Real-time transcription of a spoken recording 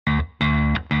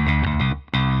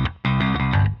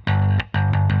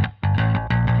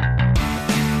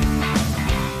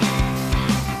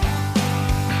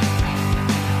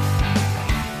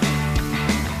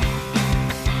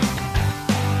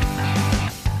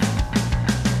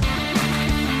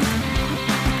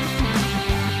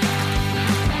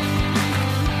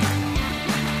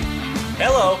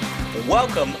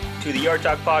Welcome to the Yard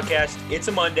Talk Podcast. It's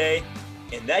a Monday,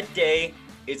 and that day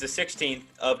is the 16th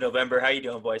of November. How you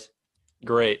doing, boys?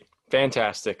 Great.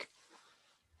 Fantastic.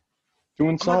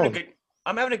 Doing solid.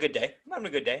 I'm having a good day.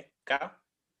 Kyle?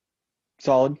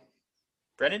 Solid.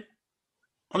 Brennan?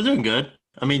 I'm doing good.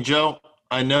 I mean, Joe,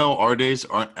 I know our days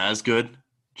aren't as good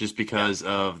just because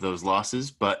of those losses,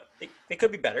 but They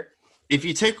could be better. if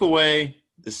you take away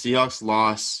the Seahawks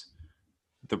loss,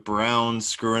 the Browns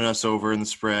screwing us over in the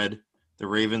spread, the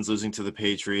Ravens losing to the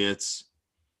Patriots,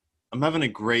 I'm having a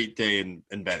great day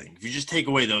in betting. If you just take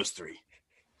away those three.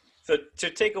 So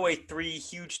to take away three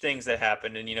huge things that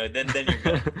happened, and then you're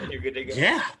good. Then you're good to go.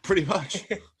 Yeah, pretty much.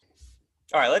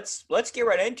 All right, let's get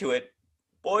right into it.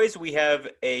 Boys, we have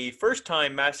a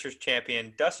first-time Masters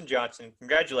champion, Dustin Johnson.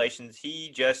 Congratulations. He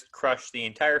just crushed the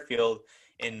entire field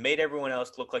and made everyone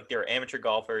else look like they're amateur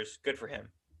golfers. Good for him.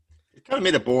 It kind of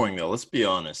made it boring, though. Let's be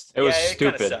honest. It was It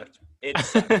stupid. kind of sucked. It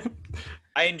sucked.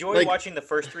 I enjoyed watching the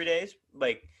first 3 days,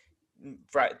 like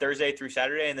Thursday through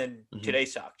Saturday, and then today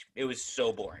sucked. It was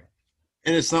so boring.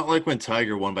 And it's not like when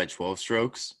Tiger won by 12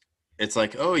 strokes. It's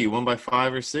like, oh, you won by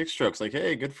 5 or 6 strokes. Like,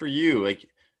 hey, good for you. Like,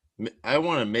 I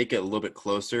want to make it a little bit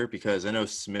closer because I know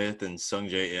Smith and Sung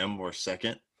J M were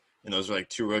second, and those are like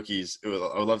two rookies. I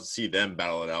would love to see them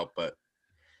battle it out, but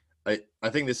I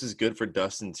think this is good for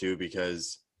Dustin too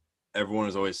because everyone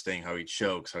is always saying how he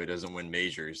chokes, how he doesn't win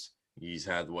majors. He's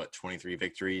had 23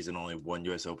 victories and only one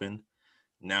U.S. Open.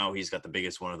 Now he's got the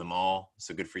biggest one of them all.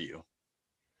 So good for you.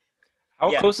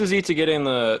 How close is he to getting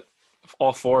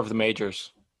all 4 of the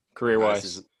majors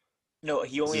career-wise? No,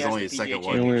 he only has the his second PGA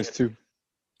one. He only has Championship. 2.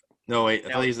 No, wait. I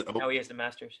Now, thought he's now he has the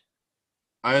Masters.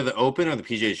 either the Open or the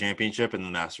PGA Championship and the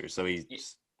Masters. So he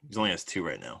only has 2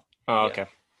 right now. Oh, okay.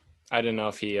 I didn't know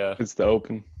if he It's the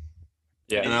Open.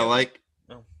 yeah. And I like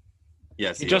No.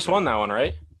 yes. He just won that one,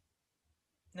 right?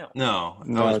 No, that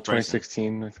No, was Bryson.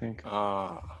 2016, I think.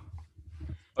 Oh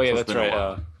yeah, So it's that's been a right.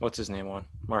 while. What's his name won?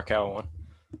 Mark Allen won.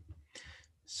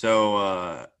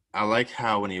 So I like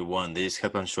how when he won, they just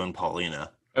kept on showing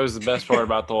Paulina. That was the best part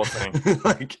about the whole thing.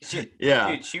 Like,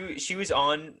 yeah. Dude, she was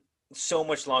on so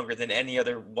much longer than any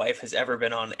other wife has ever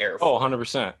been on air Oh, for.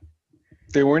 100%.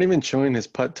 They weren't even showing his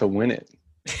putt to win it.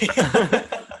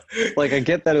 Like, I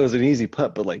get that it was an easy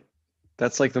putt, but, like,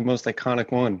 that's, like, the most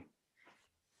iconic one.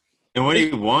 And when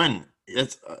he won,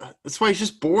 that's why he's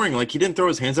just boring. Like, he didn't throw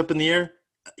his hands up in the air.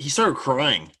 He started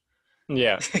crying.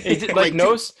 Yeah. It did, Like,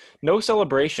 no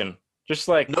celebration. Just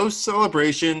like No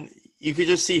celebration. You could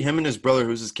just see him and his brother,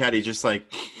 who's his caddy, just like,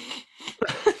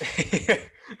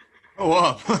 oh,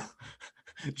 up.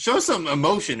 Show some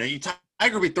emotion.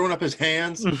 Tiger be throwing up his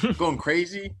hands, going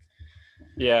crazy.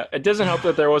 Yeah, it doesn't help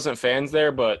that there wasn't fans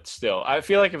there, but still, I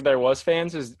feel like if there was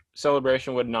fans, his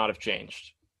celebration would not have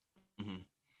changed.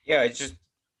 Yeah, it's just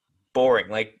boring.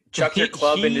 Like chuck your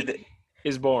club into the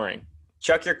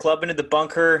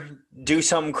bunker, do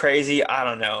something crazy. I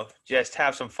don't know. Just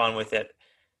have some fun with it.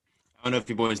 I don't know if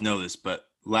you boys know this, but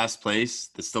last place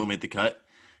that still made the cut,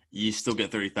 you still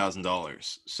get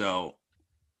 $30,000. So,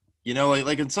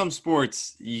 like in some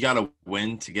sports, you got to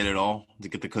win to get it all, to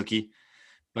get the cookie.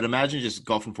 But imagine just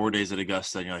golfing 4 days at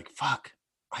Augusta, and you're like, fuck,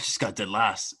 I just got dead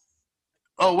last.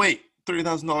 Oh, wait,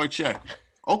 $30,000 check.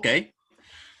 Okay.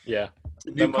 Yeah.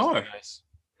 New car. Nice.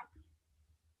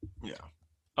 Yeah.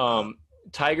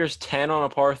 Tiger's 10 on a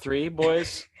par 3,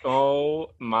 boys. Oh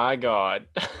my God.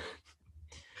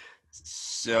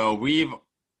 So I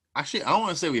don't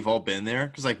want to say we've all been there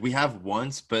because like we have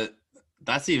once, but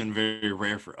that's even very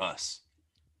rare for us.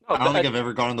 Oh, I don't think I've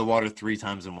ever gone in the water 3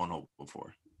 times in one hole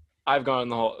before. I've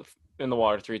gone in the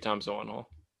water 3 times in one hole,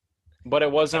 but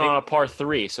it wasn't on a par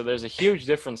 3, so there's a huge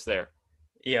difference there.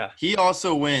 Yeah. He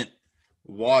also went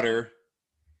water,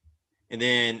 and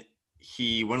then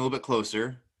he went a little bit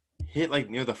closer, hit like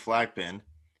near the flag pin,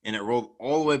 and it rolled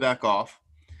all the way back off.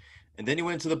 And then he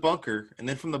went to the bunker, and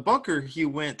then from the bunker, he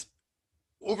went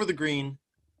over the green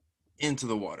into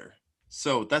the water.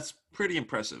 So that's pretty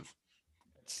impressive.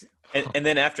 And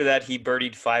then after that, he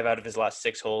birdied 5 out of his last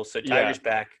 6 holes. So Tiger's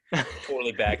back,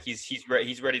 totally back. He's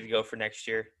ready to go for next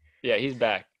year. Yeah, he's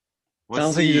back.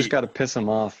 Sounds like you just got to piss him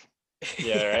off.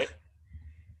 Yeah, right?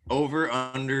 Over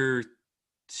under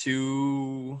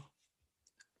 2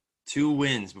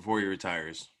 wins before he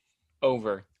retires.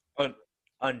 Over.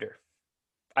 Under.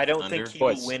 I don't think he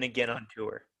will win again on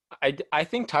tour. I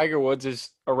think Tiger Woods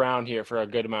is around here for a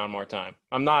good amount more time.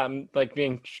 I'm like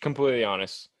being completely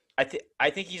honest. I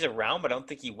think he's around, but I don't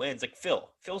think he wins. Like Phil.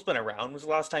 Phil's been around. When was the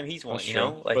last time he's won? That's You true.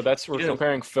 know, like, but we're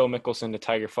comparing Phil Mickelson to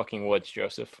Tiger fucking Woods,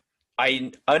 Joseph.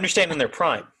 I understand in their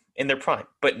prime,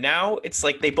 but now it's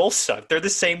like they both suck. They're the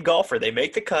same golfer. They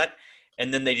make the cut,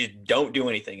 and then they just don't do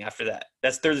anything after that.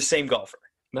 They're the same golfer.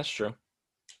 That's true.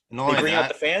 And They bring out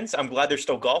the fans. I'm glad they're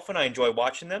still golfing. I enjoy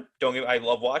watching them. I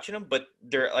love watching them, but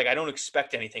they're like I don't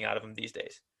expect anything out of them these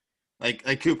days.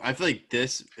 like Coop, I feel like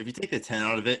this. If you take the 10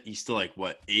 out of it, he's still like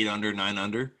what 8 under, 9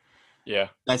 under. Yeah.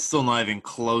 That's still not even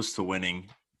close to winning.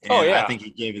 And Oh, yeah. I think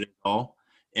he gave it his all.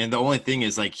 And the only thing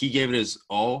is, like, he gave it his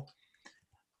all.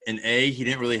 And A, he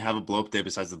didn't really have a blow-up day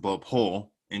besides the blow-up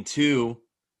hole. And 2,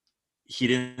 he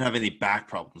didn't have any back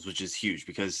problems, which is huge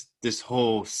because this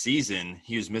whole season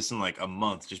he was missing like a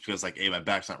month just because like, hey, my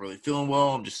back's not really feeling well.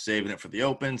 I'm just saving it for the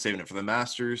Open, saving it for the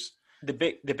Masters. The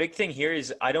big thing here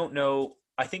is I don't know.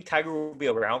 I think Tiger will be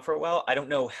around for a while. I don't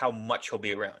know how much he'll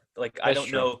be around. Like I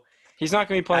don't know. He's not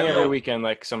going to be playing every weekend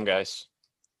like some guys.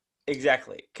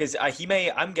 Exactly, because he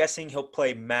may. I'm guessing he'll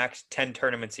play max 10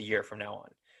 tournaments a year from now on.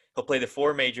 He'll play the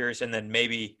 4 majors and then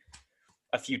maybe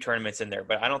a few tournaments in there.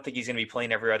 But I don't think he's going to be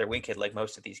playing every other weekend like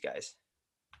most of these guys.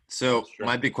 So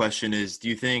my big question is, do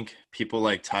you think people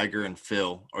like Tiger and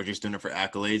Phil are just doing it for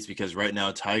accolades? Because right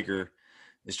now Tiger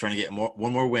is trying to get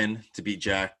one more win to beat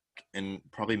Jack and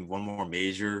probably one more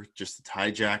major just to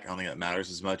tie Jack. I don't think that matters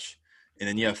as much. And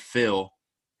then you have Phil,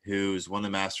 who's won the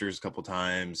Masters a couple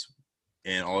times,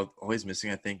 and all he's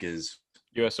missing, I think, is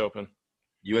U.S. Open.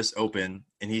 U.S. Open,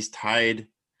 and he's tied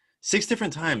 6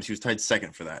 different times. He was tied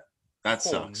second for that. That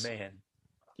sucks. Oh, man.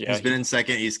 Yeah, He's been in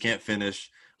second. He just can't finish.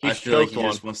 He's I feel like he choked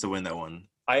just wants to win that one.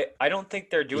 I don't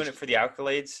think they're doing it for the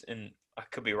accolades, and I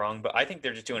could be wrong, but I think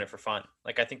they're just doing it for fun.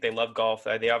 Like, I think they love golf.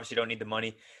 They obviously don't need the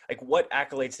money. Like, what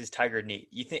accolades does Tiger need?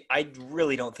 I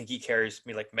really don't think he cares.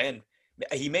 Like, man,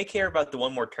 he may care about the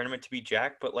one more tournament to beat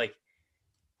Jack, but like,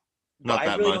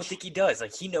 I really don't think he does.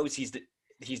 Like, he knows he's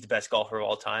the best golfer of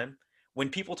all time. When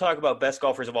people talk about best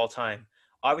golfers of all time,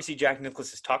 obviously Jack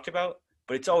Nicklaus is talked about,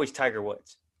 but it's always Tiger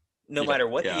Woods. No matter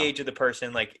what the age of the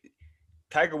person, like,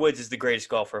 Tiger Woods is the greatest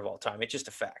golfer of all time. It's just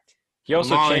a fact. He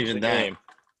also changed the game.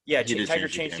 Yeah, Tiger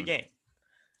changed the game.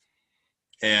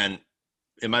 And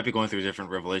it might be going through a different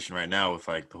revelation right now with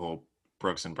like the whole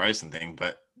Brooks and Bryson thing.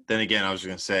 But then again, I was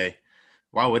going to say,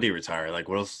 why would he retire? Like,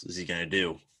 what else is he going to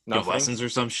do? Give lessons or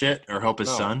some shit or help his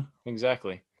son?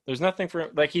 Exactly. There's nothing for him.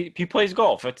 Like, he plays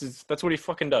golf. That's what he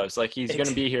fucking does. Like, he's going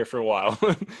to be here for a while.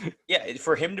 Yeah,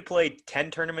 for him to play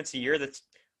 10 tournaments a year, that's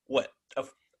what,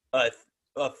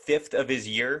 a fifth of his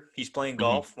year he's playing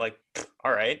golf. Like,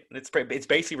 all right, it's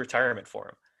basically retirement for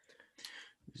him.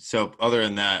 So other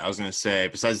than that, I was going to say,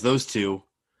 besides those two,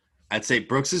 I'd say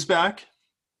Brooks is back.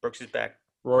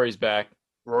 Rory's back.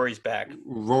 Rory's back.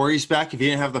 If he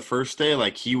didn't have the first day,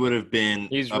 like, he would have been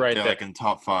He's up right there, like in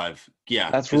top 5.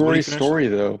 Yeah. That's Rory's story,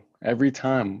 though. Every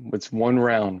time it's one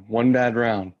bad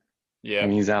round. Yeah.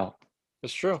 And he's out.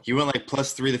 That's true. He went like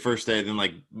 +3 the first day, then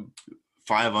like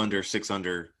 5 under, 6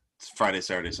 under Friday,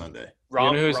 Saturday, Sunday.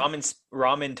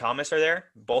 Rahm and Thomas are there.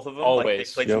 Both of them. Always. Like,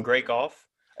 they played some great golf.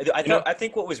 I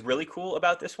think what was really cool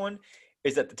about this one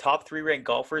is that the top 3 ranked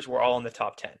golfers were all in the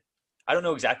top 10. I don't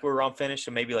know exactly where Rahm finished,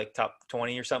 so maybe like top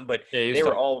 20 or something, but they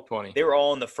were all 20. They were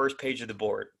all on the first page of the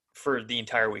board for the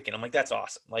entire weekend. I'm like, that's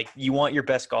awesome. Like, you want your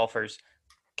best golfers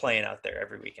playing out there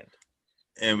every weekend.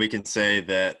 And we can say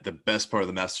that the best part of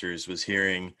the Masters was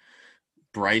hearing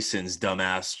Bryson's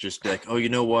dumbass just be like, oh, you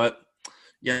know what?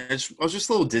 Yeah, I was just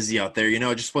a little dizzy out there. You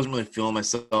know, I just wasn't really feeling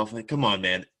myself. Like, come on,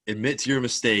 man. Admit to your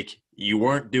mistake. You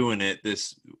weren't doing it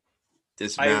this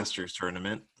Masters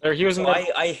tournament. Or he was in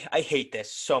I hate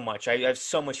this so much. I have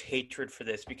so much hatred for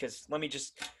this because let me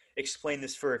just explain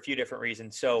this for a few different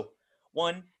reasons. So,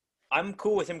 one, I'm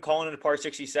cool with him calling it a par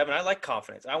 67. I like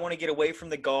confidence. I want to get away from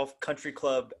the golf country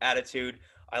club attitude.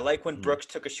 I like when Brooks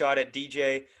took a shot at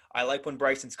DJ. I like when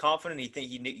Bryson's confident.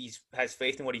 He has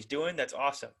faith in what he's doing. That's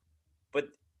awesome. But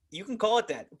you can call it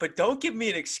that. But don't give me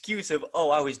an excuse of, oh,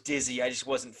 I was dizzy. I just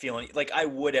wasn't feeling it. Like, I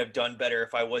would have done better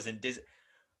if I wasn't dizzy.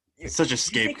 It's such a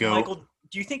scapegoat.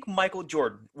 Do you think Michael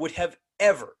Jordan would have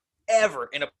ever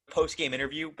in a post-game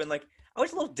interview been like, I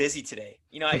was a little dizzy today.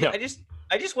 You know,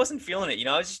 I just wasn't feeling it. You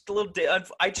know, I was just a little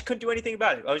I just couldn't do anything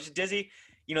about it. I was just dizzy.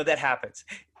 You know, that happens.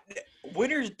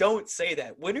 Winners don't say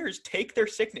that. Winners take their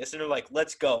sickness and they're like,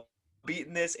 let's go. I'm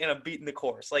beating this and I'm beating the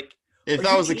course. Like, if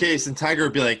that was the case, then Tiger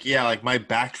would be like, yeah, like my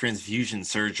back transfusion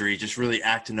surgery just really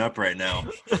acting up right now.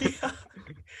 Yeah.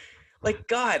 Like,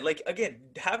 God, like, again,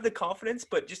 have the confidence,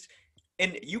 but just –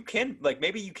 and you can – like,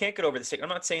 maybe you can't get over the sick. I'm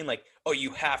not saying, like, oh,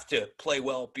 you have to play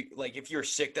well. Like, if you're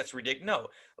sick, that's ridiculous. No.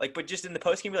 Like, but just in the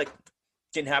postgame, be like,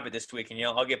 didn't have it this week, and, you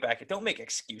know, I'll get back. Don't make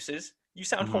excuses. You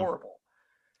sound horrible.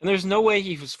 And there's no way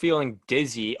he was feeling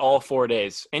dizzy all 4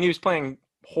 days. And he was playing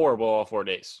horrible all 4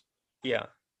 days. Yeah.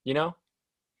 You know?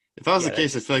 If that was the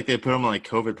case, I feel like they put him on like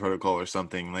COVID protocol or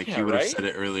something. Like, he would have said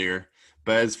it earlier.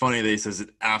 But it's funny that he says it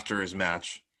after his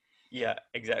match. Yeah,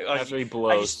 exactly. After he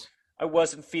blows. I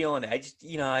wasn't feeling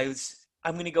it.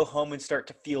 I'm going to go home and start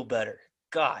to feel better.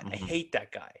 God, I hate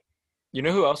that guy. You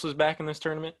know who else was back in this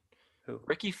tournament? Who?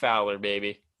 Ricky Fowler,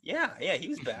 baby. Yeah, he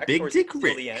was back. Big towards Dick till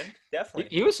Rick. the end,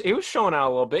 definitely. He was showing out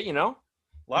a little bit, you know.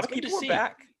 A lot It's of good people to were see.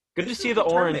 back. Good to This see was the a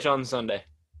good orange tournament. on Sunday.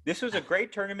 This was a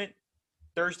great tournament,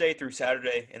 Thursday through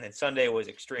Saturday, and then Sunday was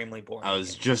extremely boring. I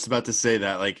was just about to say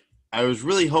that. Like, I was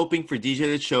really hoping for DJ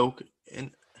to choke,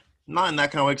 and not in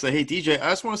that kind of way because I hate DJ. I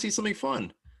just want to see something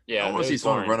fun. Yeah, I want it to see was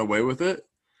someone boring. run away with it.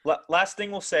 Last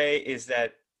thing we'll say is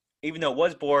that even though it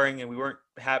was boring and we weren't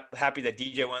happy that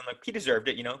DJ won, like he deserved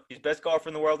it. He's the best golfer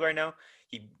in the world right now.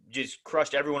 He just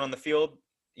crushed everyone on the field.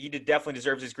 He definitely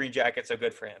deserves his green jacket, so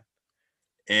good for him.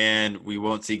 And we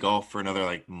won't see golf for another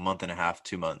like month and a half,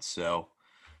 2 months. So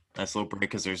nice little break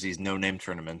because there's these no-name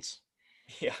tournaments.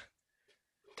 Yeah.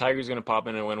 Tiger's gonna pop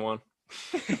in and win one.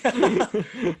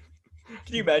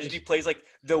 Can you imagine he plays like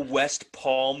the West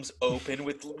Palms Open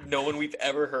with no one we've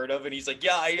ever heard of, and he's like,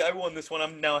 "Yeah, I won this one.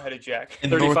 I'm now ahead of Jack." In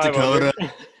North 35 Dakota,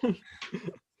 under.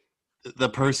 the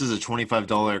purse is a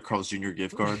 $25 Carl's Jr.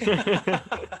 gift card.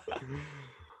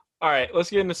 All right, let's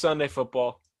get into Sunday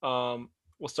football.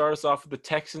 We'll start us off with the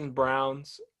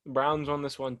Texans-Browns. The Browns won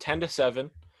this one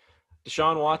 10-7.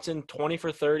 Deshaun Watson, 20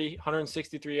 for 30,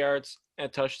 163 yards and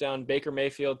a touchdown. Baker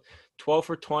Mayfield, 12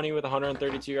 for 20 with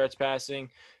 132 yards passing.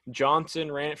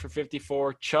 Johnson ran it for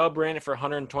 54. Chubb ran it for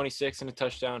 126 and a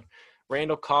touchdown.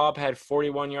 Randall Cobb had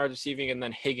 41 yards receiving, and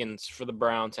then Higgins for the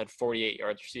Browns had 48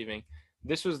 yards receiving.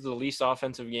 This was the least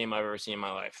offensive game I've ever seen in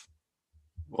my life.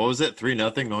 What was it?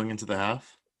 3-0 going into the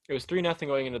half? It was 3-0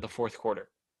 going into the fourth quarter.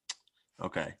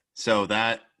 Okay. So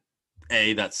that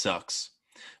sucks.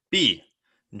 B,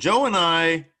 Joe and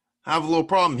I have a little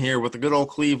problem here with the good old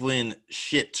Cleveland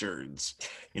shit turds.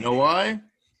 You know why?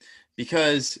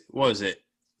 Because, what was it?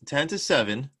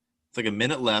 10-7. It's like a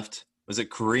minute left. Was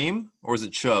it Kareem or was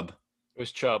it Chubb? It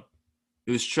was Chubb.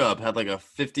 It was Chubb. Had like a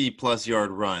 50-plus yard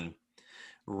run.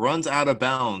 Runs out of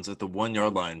bounds at the 1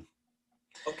 yard line.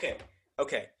 Okay.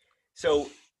 So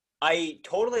I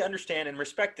totally understand and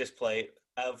respect this play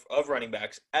of running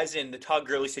backs, as in the Todd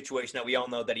Gurley situation that we all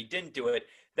know that he didn't do it.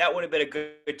 That would have been a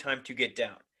good time to get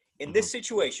down. In this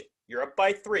situation, you're up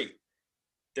by 3.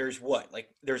 There's what? Like,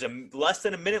 there's less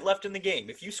than a minute left in the game.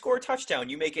 If you score a touchdown,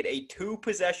 you make it a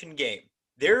 2-possession game.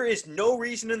 There is no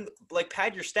reason to,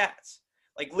 pad your stats.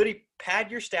 Like, literally pad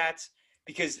your stats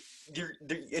because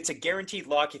it's a guaranteed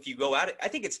lock if you go at it. I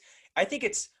think it's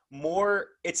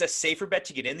a safer bet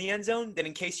to get in the end zone than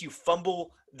in case you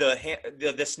fumble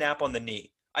the snap on the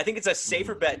knee. I think it's a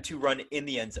safer bet to run in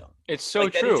the end zone. It's so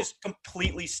true. That is just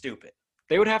completely stupid.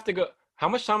 They would have to go. How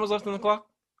much time was left on the clock?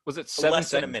 Was it 7 Less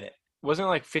than a seconds? minute. Wasn't it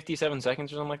like 57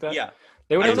 seconds or something like that? Yeah.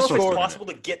 They would I have don't to know if score. it's possible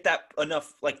to get that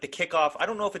enough, like the kickoff. I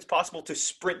don't know if it's possible to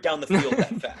sprint down the field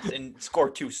that fast and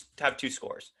have 2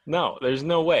 scores. No, there's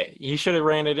no way. He should have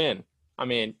ran it in. I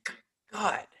mean,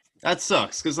 God. That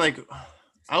sucks because,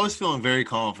 I was feeling very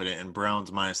confident in Browns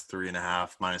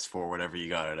 -3.5, -4, whatever you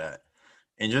got it at.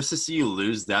 And just to see you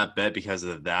lose that bet because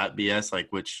of that BS,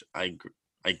 which I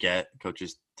get,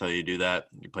 coaches tell you to do that.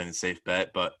 You're playing a safe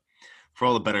bet, but for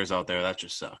all the bettors out there, that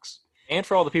just sucks. and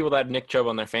for all the people that have Nick Chubb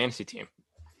on their fantasy team.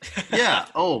 Yeah.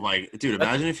 Oh my dude,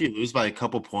 imagine if you lose by a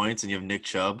couple points and you have Nick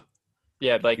Chubb.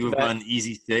 Yeah, like You would that, run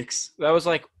easy 6. that was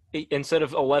like instead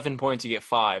of 11 points, you get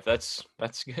 5. That's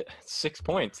good. 6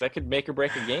 points. That could make or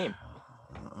break a game.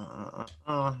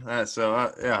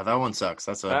 That one sucks.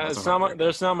 That's a heartbreaker.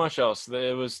 There's not much else.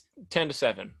 It was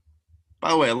 10-7.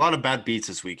 By the way, a lot of bad beats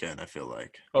this weekend, I feel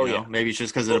like. Oh, You know? yeah. Maybe it's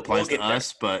just because it We'll applies to get there.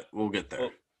 us, but we'll get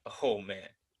there. Oh, man.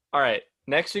 All right.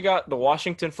 Next, we got the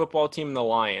Washington football team and the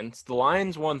Lions. The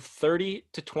Lions won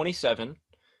 30-27.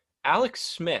 Alex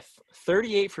Smith,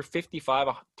 38 for 55,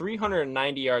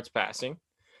 390 yards passing.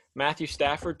 Matthew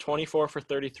Stafford, 24 for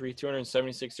 33,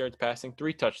 276 yards passing,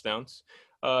 3 touchdowns.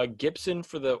 Gibson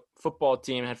for the football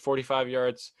team had 45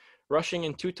 yards rushing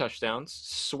and 2 touchdowns.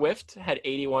 Swift had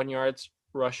 81 yards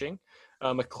rushing.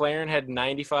 McLaren had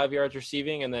 95 yards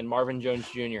receiving, and then Marvin Jones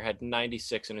Jr. had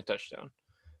 96 and a touchdown.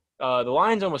 The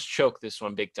Lions almost choked this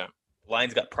one big time.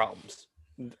 Lions got problems.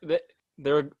 They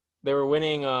were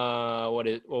winning. What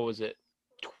was it?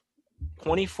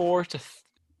 24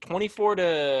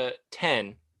 to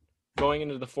 10 going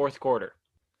into the fourth quarter,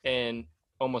 and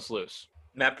almost lose.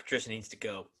 Matt Patricia needs to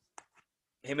go.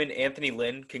 Him and Anthony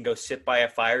Lynn can go sit by a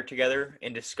fire together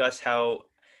and discuss how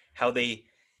they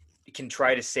can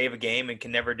try to save a game and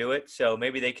can never do it. So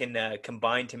maybe they can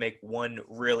combine to make one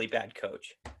really bad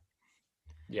coach.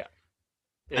 Yeah.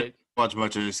 I didn't watch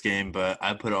much of this game, but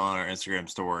I put it on our Instagram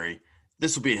story.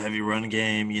 this will be a heavy run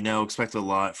game. Expect a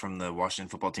lot from the Washington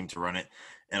football team to run it.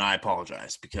 And I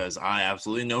apologize because I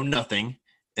absolutely know nothing,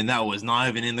 and that was not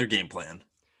even in their game plan.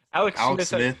 Alex Alex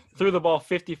Smith Smith. threw the ball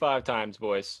 55 times,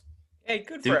 boys. Hey,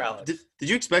 good for Alex. Did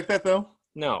you expect that, though?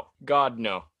 No. God,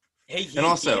 no. Hey, he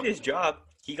also- did his job.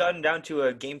 He got him down to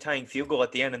a game-tying field goal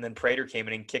at the end, and then Prater came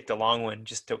in and kicked a long one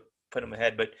just to put him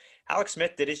ahead. But Alex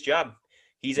Smith did his job.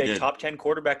 He's He a did. top 10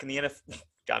 quarterback in the NFL.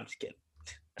 I'm just kidding.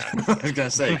 I was going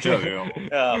to say, Joe,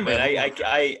 Man,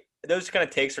 I those kind of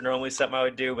takes are normally something I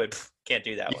would do, but can't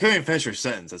do that you one. couldn't even finish your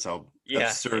sentence. That's how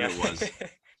absurd yeah. it was.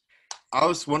 I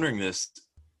was wondering this.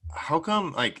 How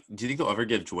come, do you think they'll ever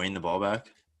give Dwayne the ball back?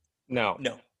 No.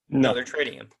 No, they're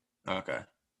trading him. Okay.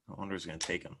 I wonder who's going to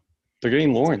take him. They're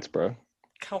getting Lawrence, bro.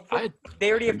 They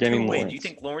already have 2 getting wins. Lawrence. You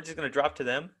think Lawrence is going to drop to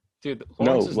them? Dude,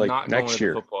 Lawrence is like, not next going to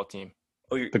year. the football team.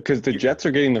 Oh, you're, Because the Jets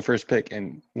are getting the first pick,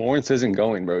 and Lawrence isn't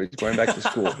going, bro. He's going back to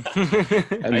school.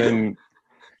 And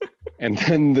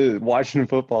then the Washington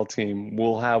football team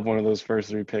will have one of those first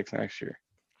 3 picks next year.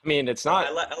 I mean, it's not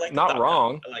I like the not thought.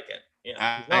 wrong. I like it.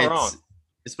 Yeah. not wrong.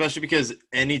 Especially because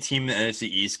any team in the NFC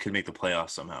East could make the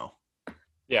playoffs somehow.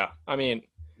 Yeah. I mean,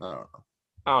 I don't know.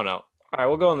 I don't know. All right,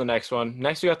 we'll go on the next one.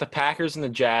 Next, we got the Packers and the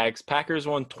Jags. Packers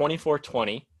won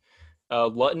 24-20.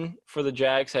 Lutton for the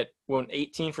Jags won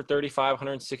 18 for 35,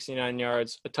 169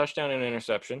 yards, a touchdown and an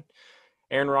interception.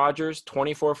 Aaron Rodgers,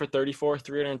 24 for 34,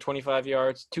 325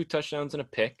 yards, 2 touchdowns and a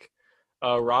pick.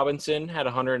 Robinson had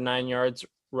 109 yards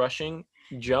rushing.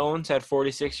 Jones had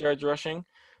 46 yards rushing.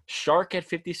 Shark had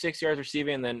 56 yards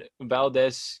receiving, and then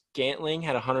Valdez-Scantling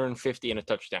had 150 and a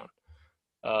touchdown.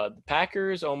 The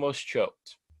Packers almost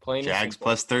choked. Plain Jags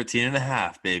plus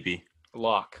 13.5, baby.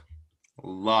 Lock.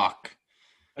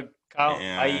 Kyle,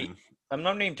 And I'm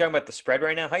not even talking about the spread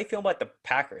right now. How you feel about the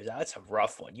Packers? That's a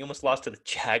rough one. You almost lost to the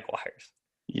Jaguars.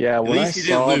 Yeah, when I least you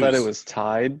didn't saw that it lose. was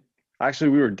tied,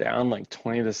 actually we were down like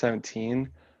 20-17.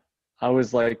 I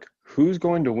was like, who's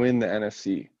going to win the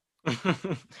NFC?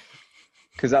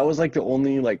 Because that was like the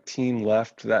only like team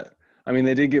left that, I mean,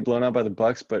 they did get blown out by the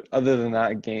Bucks, but other than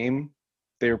that game,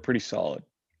 they were pretty solid,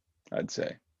 I'd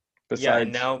say. Yeah,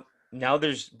 and Besides, now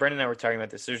there's Brendan and I were talking about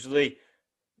this. There's really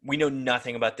we know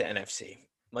nothing about the NFC.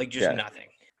 Like just Yeah. nothing.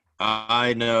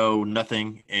 I know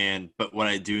nothing, but what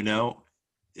I do know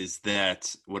is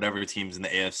that whatever teams in the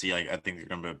AFC, I think they're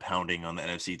going to be pounding on the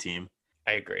NFC team.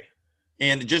 I agree.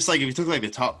 And just like if you took like the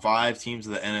top 5 teams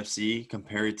of the NFC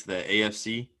compared to the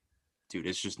AFC, dude,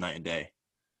 it's just night and day.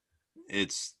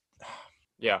 It's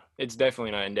Yeah, it's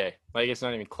definitely night and day. Like, it's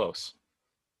not even close.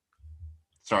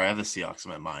 sorry, I have the Seahawks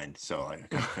in my mind, so I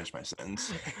couldn't finish my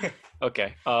sentence.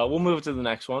 Okay, we'll move to the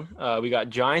next one. We got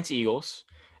Giants-Eagles.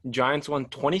 Giants won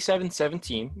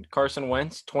 27-17. Carson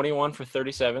Wentz, 21 for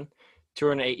 37,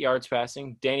 208 yards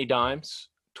passing. Danny Dimes,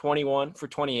 21 for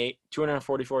 28,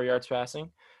 244 yards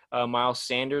passing. Miles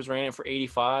Sanders ran it for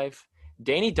 85.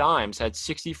 Danny Dimes had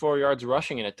 64 yards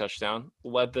rushing and a touchdown,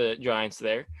 led the Giants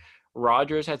there.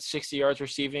 Rodgers had 60 yards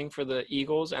receiving for the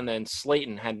Eagles, and then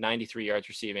Slayton had 93 yards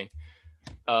receiving.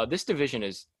 This division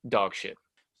is dog shit.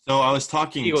 So I was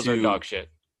talking Eagles are to dog shit.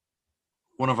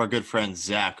 one of our good friends,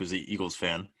 Zach, who's the Eagles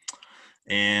fan,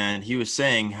 and he was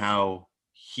saying how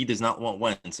he does not want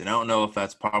Wentz. And I don't know if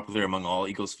that's popular among all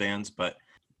Eagles fans, but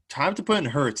time to put in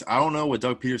Hurts. I don't know what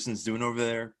Doug Peterson's doing over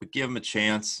there, but give him a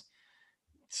chance.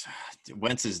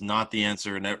 Wentz is not the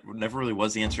answer. Never really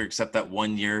was the answer, except that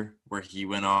one year where he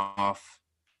went off,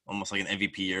 almost like an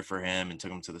MVP year for him, and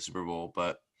took him to the Super Bowl.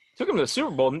 But Took him to the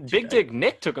Super Bowl. Big Dick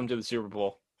Nick took him to the Super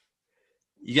Bowl.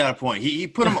 you got a point. He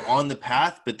put him on the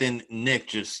path, but then Nick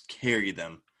just carried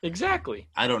them. Exactly.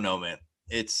 I don't know, man.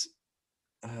 It's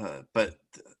but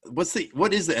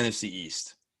what is the NFC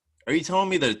East? Are you telling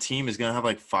me that a team is gonna have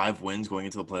like 5 wins going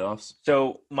into the playoffs?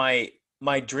 So my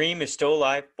dream is still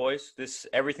alive, boys.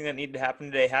 Everything that needed to happen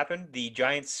today happened. The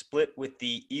Giants split with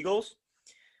the Eagles.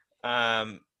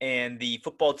 And the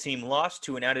football team lost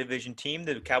to an out-of-division team.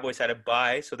 The Cowboys had a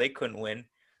bye, so they couldn't win.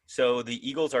 So the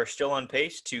Eagles are still on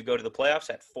pace to go to the playoffs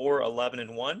at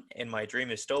 4-11-1, and my dream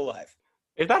is still alive.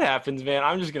 If that happens, man,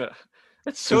 I'm just gonna.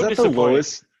 That's so is that the disappointing.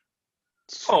 lowest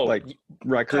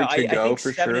record I to go think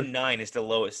for 7-9 is the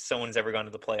lowest someone's ever gone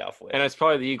to the playoff with. And it's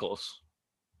probably the Eagles.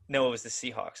 No, it was the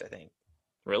Seahawks, I think.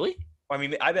 Really? I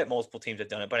mean, I bet multiple teams have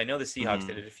done it, but I know the Seahawks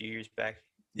did it a few years back.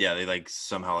 Yeah, they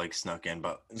somehow snuck in,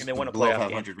 but And they won a below playoff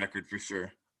 500 record for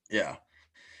sure. Yeah.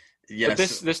 Yes.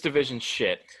 But this division's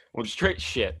shit. Straight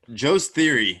shit. Joe's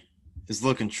theory is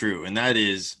looking true, and that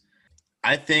is,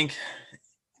 I think,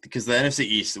 because the NFC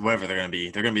East, whatever they're going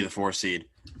to be the 4 seed.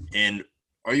 And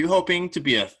are you hoping to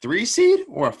be a 3 seed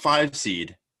or a 5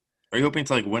 seed? Are you hoping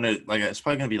to win it? It's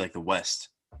probably going to be like the West.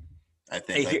 I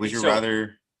think. Hey, Would you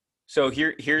rather? So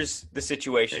here's the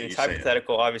situation. Yeah, It's you say it.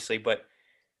 hypothetical, obviously, but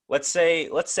let's say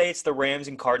it's the Rams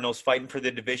and Cardinals fighting for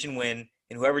the division win,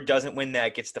 and whoever doesn't win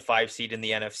that gets the 5 seed in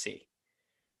the NFC.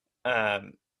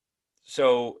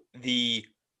 So they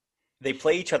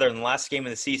play each other in the last game of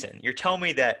the season. You're telling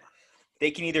me that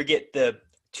they can either get the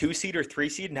 2 seed or 3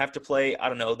 seed and have to play, I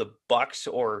don't know, the Bucks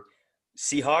or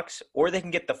Seahawks, or they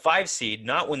can get the 5 seed,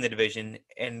 not win the division,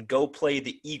 and go play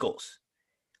the Eagles.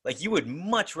 Like, you would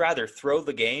much rather throw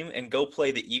the game and go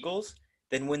play the Eagles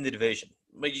than win the division.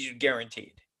 Like, you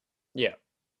guaranteed. Yeah.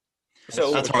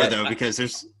 So That's hard though, because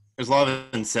there's a lot of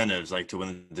incentives like to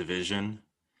win the division.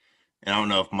 And I don't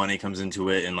know if money comes into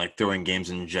it, and like throwing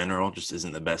games in general just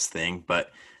isn't the best thing.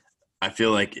 But I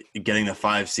feel like getting the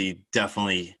 5 seed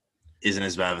definitely isn't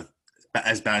as bad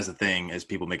as a thing as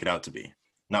people make it out to be.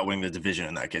 Not winning the division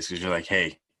in that case, because you're like,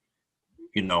 hey,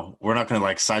 we're not going to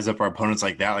like size up our opponents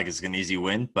like that, like it's an easy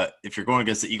win. But if you're going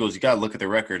against the Eagles, you got to look at the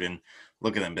record and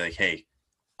look at them and be like, hey,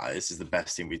 this is the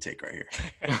best team we take right here.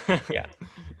 Yeah.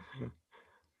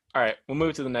 All right, we'll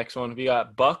move to the next one. We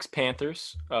got Bucks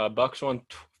Panthers. Bucks won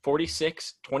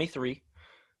 46-23.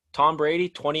 Tom Brady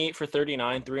 28 for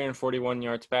 39, 341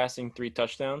 yards passing, 3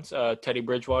 touchdowns. Teddy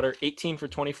Bridgewater 18 for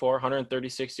 24,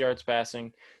 136 yards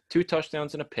passing, 2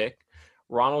 touchdowns and a pick.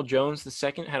 Ronald Jones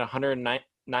II had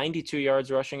 192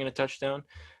 yards rushing and a touchdown.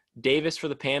 Davis for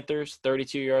the Panthers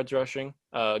 32 yards rushing.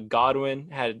 Godwin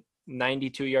had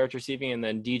 92 yards receiving, and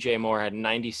then DJ Moore had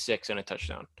 96 and a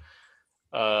touchdown.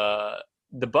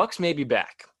 The Bucks may be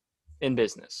back in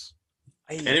business.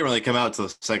 It didn't really come out until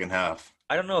the second half.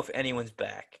 I don't know if anyone's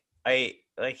back.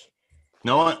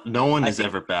 No one is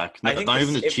ever back. Not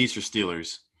even the Chiefs or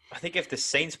Steelers. I think if the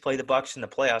Saints play the Bucks in the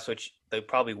playoffs, which they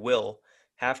probably will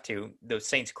have to, the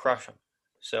Saints crush them.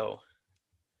 So,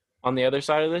 on the other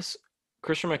side of this,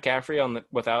 Christian McCaffrey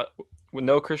with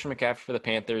no Christian McCaffrey for the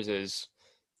Panthers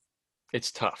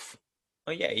it's tough.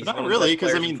 Oh yeah, he's not one really, of the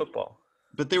best because players in football.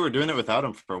 But they were doing it without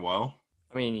him for a while.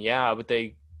 I mean, yeah, but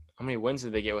how many wins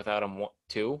did they get without him?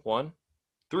 2, 1,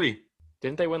 3.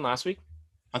 Didn't they win last week?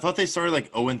 I thought they started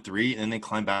like 0-3, and then they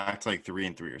climbed back to like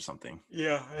 3-3 or something.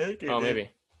 Yeah, I think maybe.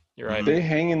 You're right. They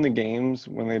hang in the games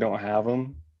when they don't have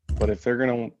them, but if they're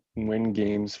gonna win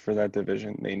games for that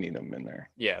division, they need them in there.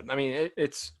 Yeah, I mean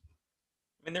it's.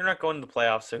 I mean, they're not going to the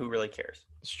playoffs, so who really cares?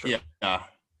 It's true. Yeah.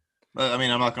 But, I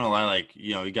mean, I'm not gonna lie. Like,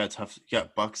 you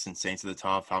got Bucks and Saints at the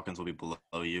top. Falcons will be below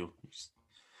you.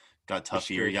 Got a tough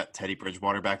year. You got Teddy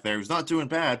Bridgewater back there, who's not doing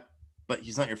bad, but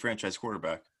he's not your franchise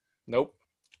quarterback. Nope.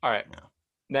 All right. Yeah.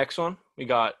 Next one, we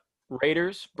got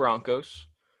Raiders, Broncos.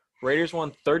 Raiders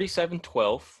won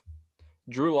 37-12.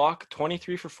 Drew Lock,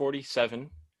 23 for 47,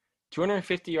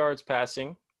 250 yards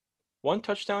passing, 1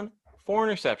 touchdown, 4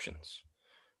 interceptions.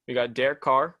 We got Derek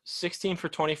Carr, 16 for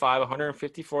 25,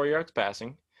 154 yards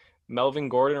passing. Melvin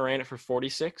Gordon ran it for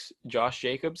 46. Josh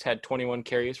Jacobs had 21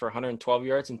 carries for 112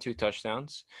 yards and 2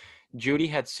 touchdowns. Judy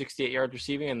had 68 yards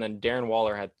receiving, and then Darren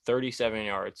Waller had 37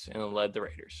 yards and led the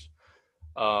Raiders.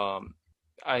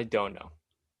 I don't know.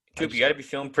 Coop, you got to be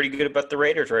feeling pretty good about the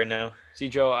Raiders right now. See,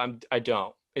 Joe, I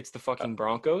don't. It's the fucking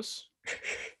Broncos.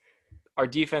 Our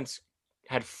defense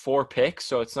had 4 picks,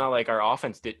 so it's not like our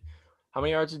offense did. How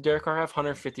many yards did Derek Carr have?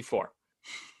 154.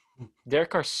 Derek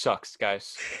Carr sucks,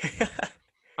 guys.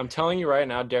 I'm telling you right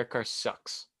now, Derek Carr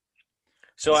sucks.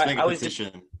 So Let's make a I was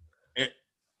petition.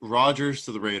 Rodgers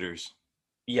to the Raiders.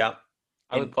 Yeah.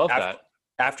 I would love that.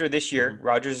 After this year,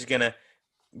 Rodgers is going to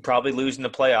probably lose in the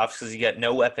playoffs because he got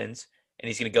no weapons, and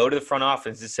he's going to go to the front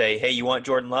office and say, hey, you want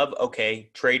Jordan Love? Okay,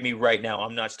 trade me right now.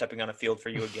 I'm not stepping on a field for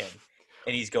you again.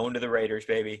 And he's going to the Raiders,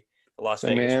 baby. Las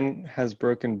Vegas. The man has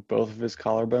broken both of his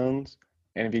collarbones,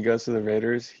 and if he goes to the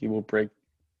Raiders, he will break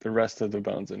the rest of the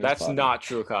bones in his That's body. not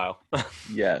true, Kyle.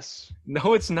 Yes.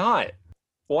 No, it's not.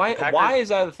 Why is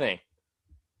that a thing?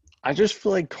 I just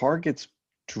feel like Carr gets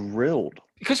drilled.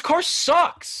 Because Carr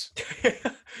sucks.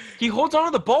 He holds on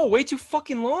to the ball way too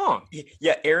fucking long.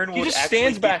 Yeah, Aaron He would just actually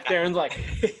stands back there and like,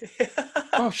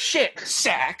 oh shit,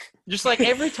 sack. Just like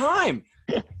every time.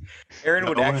 Aaron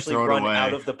would I wanna actually throw it run away.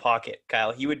 out of the pocket,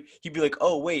 Kyle. He'd be like,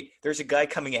 oh, wait, there's a guy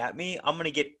coming at me. I'm going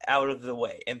to get out of the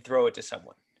way and throw it to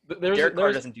someone. Derek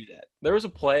Carr doesn't do that. There was a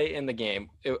play in the game.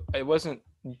 It wasn't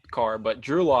Carr, but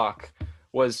Drew Lock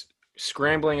was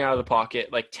scrambling out of the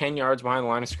pocket like 10 yards behind the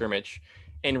line of scrimmage.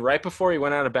 And right before he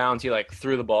went out of bounds, he like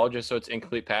threw the ball just so it's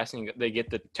incomplete passing. They get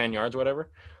the 10 yards, whatever.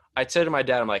 I said to my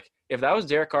dad, I'm like, if that was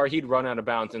Derek Carr, he'd run out of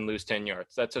bounds and lose 10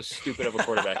 yards. That's how stupid of a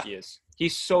quarterback he is.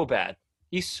 He's so bad.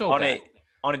 He's so bad.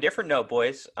 On a different note,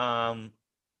 boys,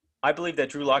 I believe that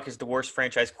Drew Lock is the worst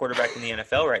franchise quarterback in the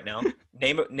NFL right now.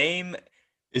 Name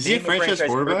Is he a franchise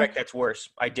quarterback? that's worse.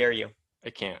 I dare you. I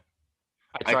can't.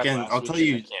 I'll tell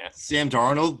you Sam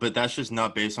Darnold, but that's just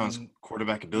not based on his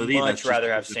quarterback ability. Much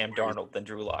rather have Sam Darnold than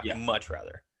Drew Lock. Yeah. Much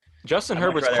rather. Justin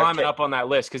Herbert's climbing up on that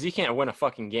list because he can't win a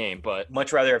fucking game. But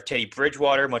much rather have Teddy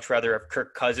Bridgewater. Much rather have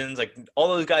Kirk Cousins. Like all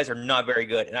those guys are not very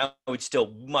good, and I would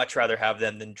still much rather have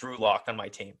them than Drew Lock on my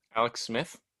team. Alex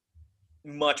Smith.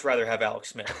 Much rather have Alex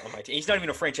Smith on my team. He's not even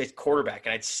a franchise quarterback,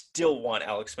 and I'd still want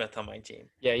Alex Smith on my team.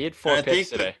 Yeah, he had 4 picks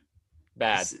today.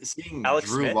 Bad. Seeing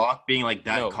Drew Lock being like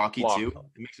that cocky too,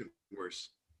 it makes it worse.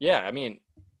 Yeah, I mean,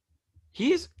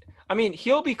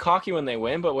 he'll be cocky when they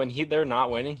win, but when they're not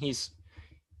winning,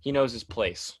 he knows his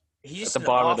place. He's just at the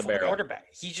bottom of the barrel. Quarterback.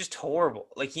 He's just horrible.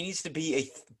 Like he needs to be a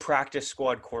practice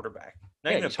squad quarterback.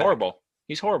 He's horrible.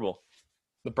 He's horrible.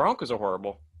 The Broncos are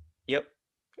horrible. Yep,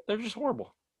 they're just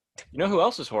horrible. You know who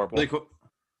else is horrible? Really cool.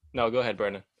 No, go ahead,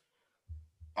 Brandon.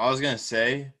 I was gonna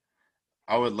say,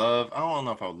 I don't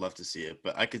know if I would love to see it,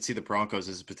 but I could see the Broncos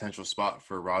as a potential spot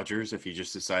for Rodgers if he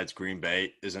just decides Green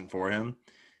Bay isn't for him.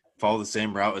 Follow the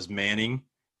same route as Manning,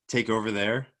 take over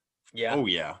there. Yeah. Oh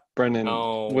yeah. Brendan,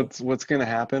 what's gonna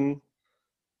happen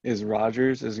is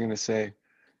Rodgers is gonna say,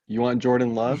 "You want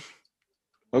Jordan Love?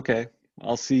 Okay,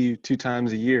 I'll see you 2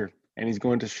 times a year," and he's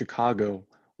going to Chicago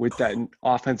with that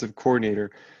offensive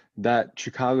coordinator. That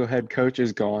Chicago head coach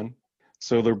is gone,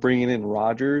 so they're bringing in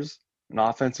Rodgers, an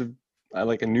offensive,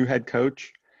 like a new head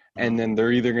coach, and then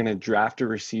they're either going to draft a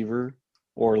receiver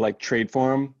or like trade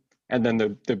for him, and then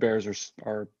the Bears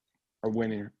are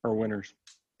winners.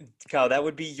 Kyle, that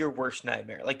would be your worst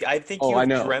nightmare. Like I think you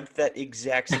dreamt that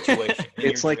exact situation.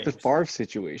 It's like the Favre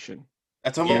situation.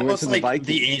 That's almost like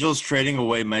the Angels trading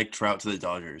away Mike Trout to the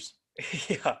Dodgers.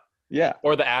 Yeah. Yeah.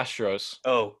 Or the Astros.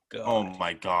 Oh god. Oh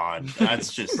my god.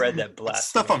 That's just spread that blast.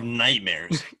 Stuff of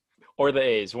nightmares. Or the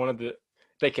A's.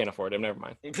 They can't afford him. Never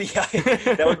mind. Yeah,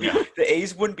 that would be the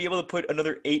A's wouldn't be able to put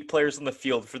another 8 players on the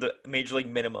field for the major league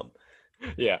minimum.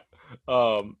 Yeah.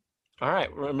 All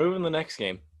right, we're moving to the next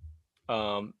game.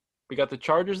 We got the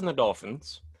Chargers and the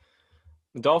Dolphins.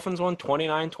 The Dolphins won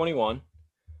 29-21.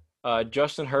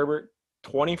 Justin Herbert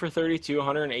 20 for 32,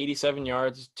 187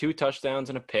 yards, 2 touchdowns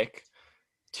and a pick.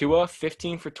 Tua,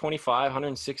 15 for 25,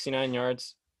 169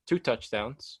 yards, 2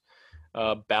 touchdowns.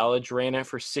 Ballage ran it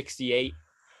for 68.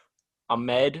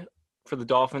 Ahmed for the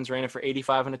Dolphins ran it for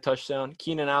 85 and a touchdown.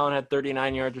 Keenan Allen had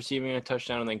 39 yards receiving and a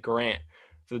touchdown. And then Grant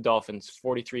for the Dolphins,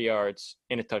 43 yards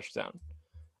and a touchdown.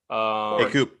 Hey,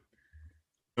 Coop,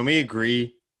 can we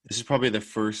agree this is probably the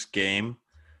first game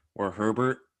where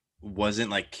Herbert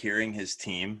wasn't like carrying his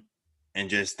team and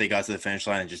just they got to the finish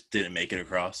line and just didn't make it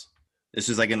across? This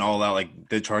is like an all-out, like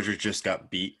the Chargers just got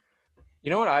beat. You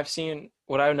know what I've seen,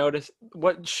 what I've noticed,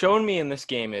 what shown me in this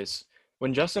game is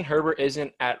when Justin Herbert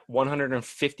isn't at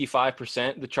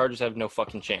 155%, the Chargers have no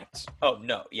fucking chance. Oh,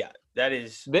 no, yeah. That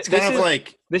is – This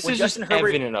is just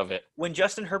evident of it. When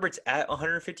Justin Herbert's at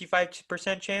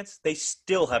 155% chance, they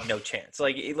still have no chance.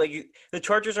 Like the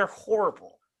Chargers are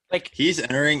horrible. Like he's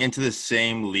entering into the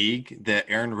same league that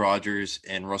Aaron Rodgers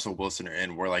and Russell Wilson are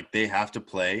in, where like they have to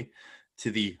play – to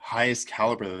the highest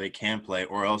caliber that they can play,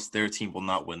 or else their team will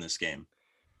not win this game.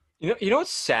 You know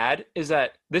what's sad is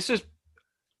that this is,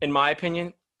 in my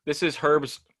opinion, this is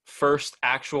Herb's first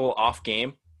actual off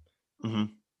game, and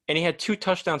he had 2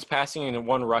 touchdowns passing and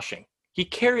 1 rushing. He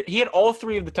had all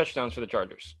 3 of the touchdowns for the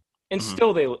Chargers, and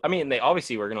still they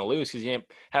obviously were going to lose because he didn't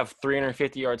have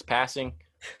 350 yards passing.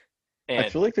 And I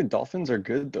feel like the Dolphins are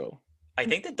good though. I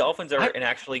think the Dolphins are an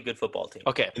actually good football team.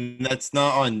 Okay, and that's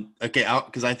not on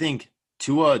because I think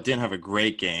Tua didn't have a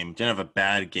great game, didn't have a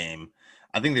bad game.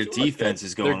 I think their defense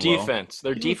is going well.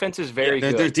 Their defense is very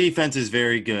good. Their defense is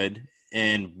very good,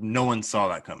 and no one saw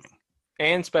that coming.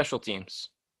 And special teams.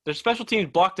 Their special teams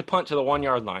blocked a punt to the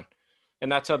 1-yard line,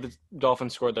 and that's how the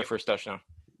Dolphins scored their first touchdown.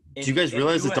 Do you guys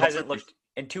realize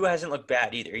Tua hasn't looked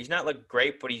bad either. He's not looked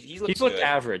great, but he's looked looked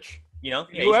average. You know,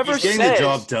 he's getting the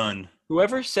job done.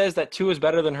 Whoever says that Tua is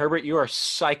better than Herbert, you are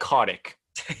psychotic.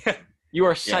 You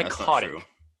are psychotic.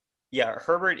 Yeah,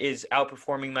 Herbert is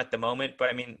outperforming him at the moment, but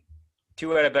I mean,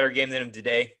 Tua had a better game than him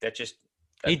today.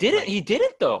 He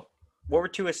didn't though. What were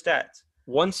Tua's stats?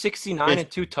 169 and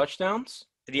 2 touchdowns.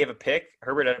 Did he have a pick?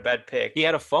 Herbert had a bad pick. He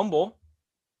had a fumble.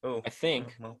 Oh, I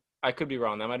think. Well. I could be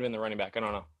wrong. That might have been the running back. I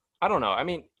don't know. I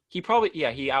mean, he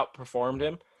outperformed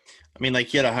him. I mean, like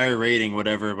he had a higher rating,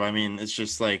 whatever. But I mean, it's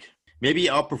just like maybe he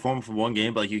outperformed for one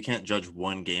game, but like you can't judge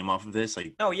one game off of this.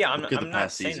 Like, no, yeah, I'm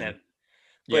not saying that.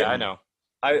 But yeah, I know.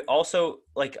 I also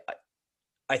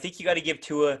I think you got to give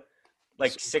Tua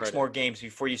like 6 more games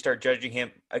before you start judging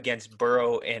him against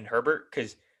Burrow and Herbert,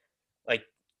 because like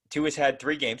Tua's had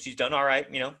 3 games. He's done all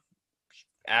right, you know,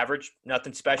 average,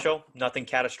 nothing special, nothing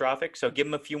catastrophic. So give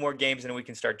him a few more games and we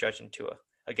can start judging Tua.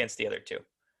 against the other two.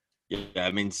 Yeah,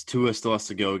 it means Tua still has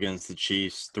to go against the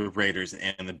Chiefs, the Raiders,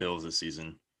 and the Bills this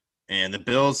season. And the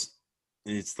Bills,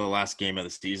 it's the last game of the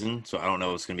season, so I don't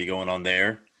know what's going to be going on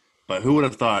there. But who would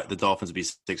have thought the Dolphins would be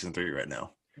 6-3 right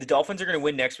now? The Dolphins are going to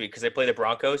win next week because they play the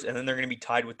Broncos, and then they're going to be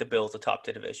tied with the Bills atop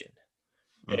the division.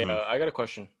 Hey, I got a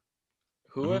question.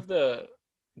 Who have the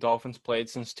Dolphins played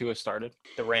since Tua started?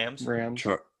 The Rams.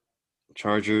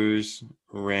 Chargers,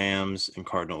 Rams, and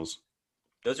Cardinals.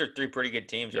 Those are three pretty good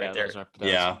teams right there.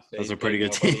 Those are pretty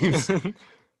good teams.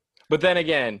 But then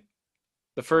again,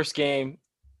 the first game,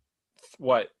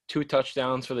 2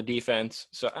 touchdowns for the defense.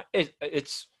 So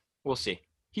it's we'll see.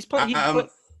 He's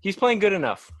playing good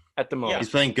enough at the moment. He's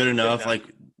playing good enough. Like,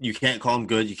 you can't call him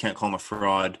good. You can't call him a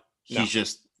fraud.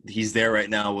 He's there right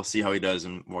now. We'll see how he does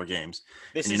in more games.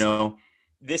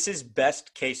 This is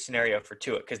best case scenario for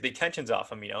Tua because the tension's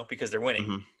off him, because they're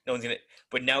winning. No one's gonna.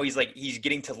 But now he's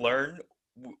getting to learn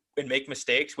and make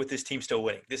mistakes with his team still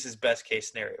winning. This is best case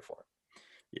scenario for him.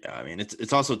 Yeah, I mean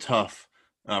it's also tough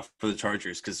for the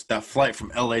Chargers because that flight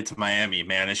from LA to Miami,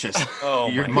 man, it's just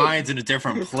your mind's in a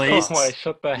different place.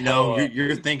 Shut the hell up.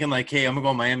 You're thinking like, hey, I'm gonna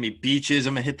go to Miami beaches.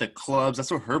 I'm gonna hit the clubs.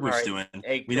 That's what Herbert's doing.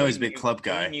 Hey, we know he's a big club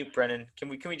guy. Can we mute Brennan? Can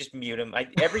we just mute him?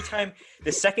 Every time,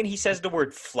 the second he says the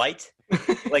word flight,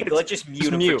 let's just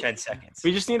mute him for 10 seconds.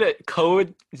 We just need a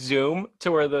code Zoom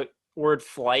to where the word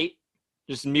flight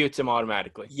just mutes him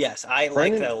automatically. Yes, I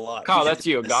like that a lot. Kyle, that's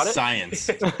you. Got it? Science.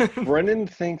 Brennan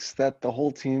thinks that the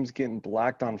whole team's getting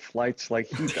blacked on flights like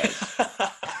he does.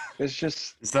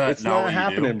 It's not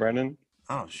happening, Brennan.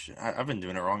 Oh, shit. I've been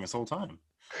doing it wrong this whole time.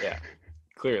 Yeah,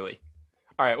 clearly.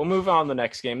 All right, we'll move on to the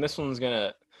next game. This one's going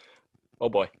to – oh,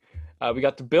 boy. We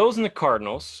got the Bills and the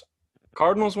Cardinals.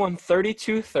 Cardinals won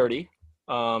 32-30.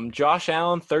 Josh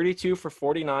Allen, 32 for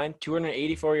 49,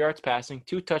 284 yards passing,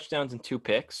 2 touchdowns and 2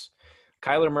 picks.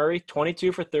 Kyler Murray,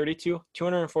 22 for 32,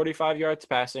 245 yards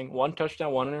passing, 1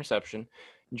 touchdown, 1 interception.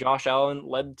 Josh Allen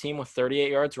led the team with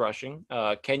 38 yards rushing.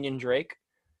 Kenyon Drake,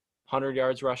 100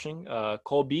 yards rushing.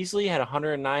 Cole Beasley had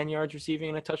 109 yards receiving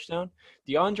and a touchdown.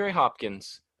 DeAndre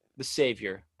Hopkins, the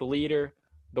savior, the leader,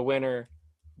 the winner,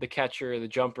 the catcher, the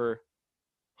jumper,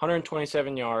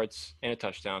 127 yards and a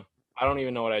touchdown. I don't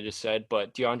even know what I just said,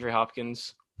 but DeAndre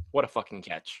Hopkins, what a fucking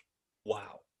catch.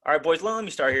 Wow. All right, boys, let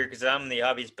me start here because I'm the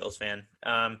obvious Bills fan.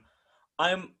 I'm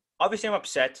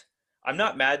upset. I'm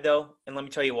not mad, though, and let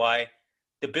me tell you why.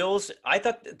 The Bills,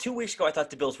 2 weeks ago, I thought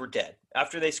the Bills were dead.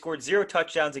 After they scored 0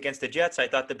 touchdowns against the Jets, I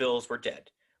thought the Bills were dead.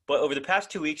 But over the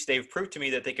past 2 weeks, they've proved to me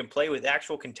that they can play with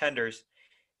actual contenders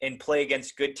and play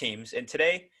against good teams. And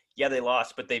today, they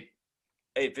lost, but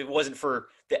if it wasn't for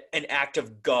an act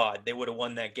of God, they would have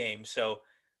won that game. So,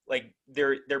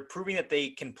 they're proving that they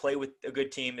can play with a good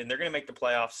team, and they're going to make the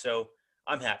playoffs. So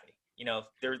I'm happy.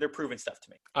 They're proving stuff to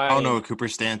me. I don't know what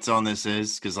Cooper's stance on this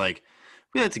is because,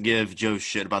 we like to give Joe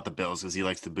shit about the Bills because he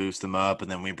likes to boost them up, and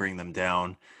then we bring them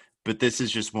down. But this is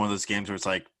just one of those games where it's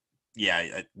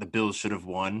the Bills should have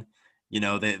won.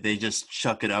 They just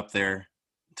chuck it up there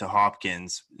to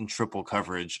Hopkins in triple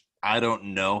coverage. I don't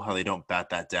know how they don't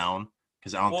bat that down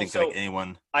because I don't think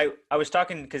anyone – I was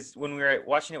talking because when we were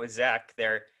watching it with Zach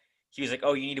there, he was like,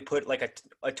 oh, you need to put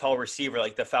a tall receiver.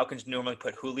 Like the Falcons normally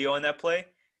put Julio on that play.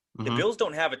 The Bills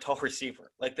don't have a tall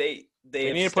receiver. They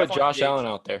need to put Josh Allen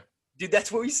out there. Dude,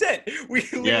 that's what we said. We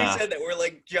literally said that. We're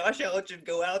like, Josh Allen should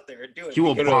go out there and do it. He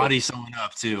will body someone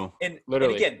up too. And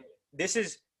again, this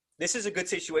is a good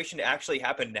situation to actually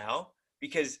happen now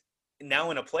because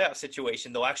now in a playoff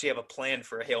situation, they'll actually have a plan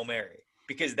for a Hail Mary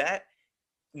because the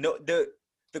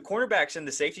cornerbacks and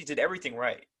the safeties did everything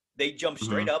right. They jumped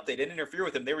straight up. They didn't interfere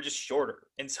with him. They were just shorter.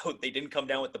 And so they didn't come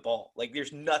down with the ball.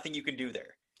 There's nothing you can do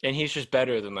there. And he's just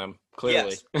better than them,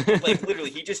 clearly. Yes. Literally,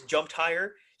 he just jumped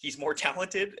higher. He's more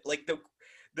talented.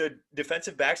 The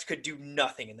defensive backs could do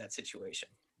nothing in that situation.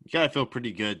 You got to feel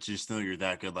pretty good to just know you're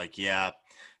that good.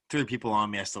 3 people on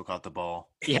me, I still caught the ball.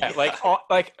 Yeah,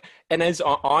 and as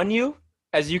on you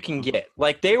as you can get.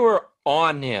 They were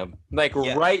on him,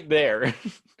 right there.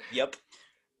 Yep.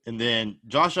 And then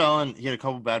Josh Allen, he had a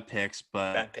couple bad picks,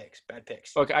 but bad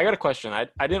picks. Okay, I got a question.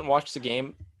 I didn't watch the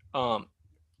game.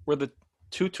 Were the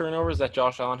 2 turnovers that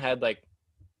Josh Allen had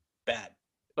bad?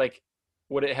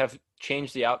 Would it have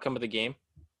changed the outcome of the game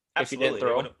Absolutely. if he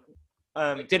didn't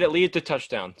throw? Did it lead to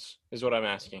touchdowns? Is what I'm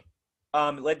asking.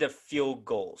 It led to field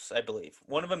goals, I believe.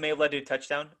 One of them may have led to a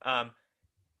touchdown.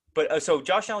 So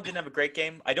Josh Allen didn't have a great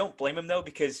game. I don't blame him though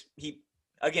because he,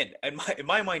 again, in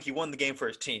my mind, he won the game for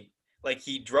his team.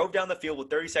 He drove down the field with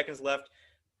 30 seconds left,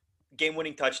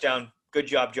 game-winning touchdown. Good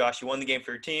job, Josh. You won the game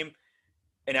for your team.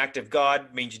 An act of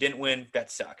God means you didn't win.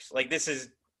 That sucks.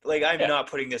 Like, I'm Yeah. not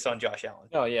putting this on Josh Allen.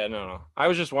 Oh yeah, no. I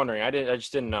was just wondering. I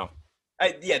just didn't know.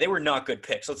 They were not good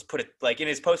picks. Let's put it like in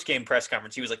his post-game press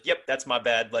conference, he was like, "Yep, that's my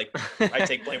bad. Like, I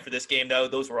take blame for this game. No,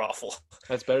 those were awful."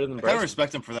 That's better than I kind Bryson. of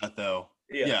respect him for that, though.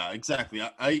 Yeah. Yeah, exactly.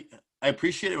 I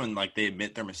appreciate it when like they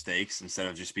admit their mistakes instead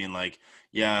of just being like,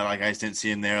 yeah, like I just didn't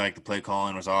see him there, like the play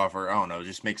calling was off, or I don't know,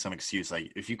 just make some excuse.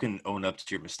 Like if you can own up to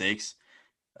your mistakes,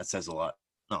 that says a lot.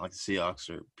 Not like the Seahawks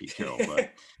or Pete Carroll,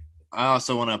 but I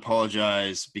also want to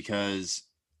apologize because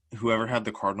whoever had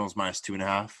the Cardinals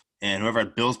 -2.5 and whoever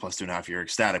had Bills +2.5, you're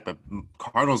ecstatic, but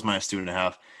Cardinals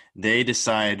 -2.5, they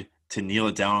decide to kneel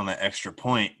it down on that extra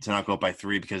point to not go up by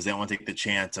 3 because they don't want to take the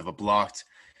chance of a blocked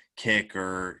kick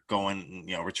or going,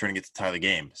 returning it to tie the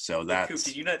game. So Coop, that's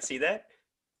did you not see that?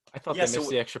 I thought Yeah, they so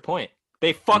missed the extra point.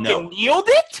 They fucking No. kneeled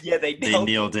it? Yeah, they they nailed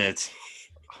kneeled it.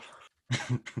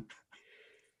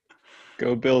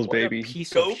 Go Bills, What a baby.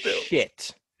 piece Go of Bills.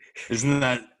 shit. Isn't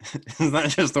that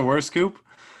just the worst, Scoop?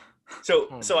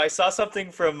 So I saw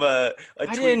something from a tweet.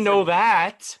 I didn't know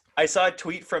that. I saw a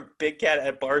tweet from Big Cat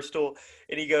at Barstool,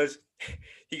 and he goes,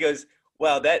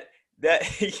 wow,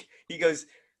 he goes,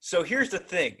 so here's the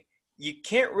thing. You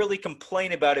can't really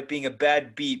complain about it being a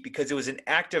bad beat because it was an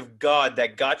act of God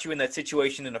that got you in that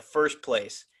situation in the first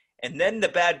place. And then the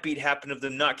bad beat happened of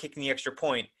them not kicking the extra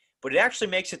point. But it actually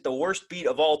makes it the worst beat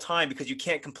of all time because you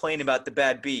can't complain about the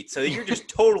bad beat. So you're just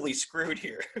totally screwed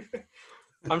here.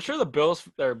 I'm sure the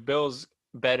Bills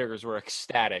bettors were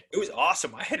ecstatic. It was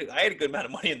awesome. I had a good amount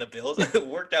of money in the Bills. It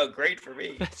worked out great for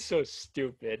me. That's so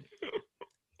stupid.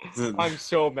 I'm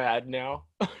so mad now.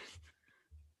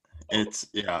 It's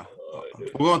yeah.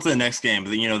 We'll go on to the next game,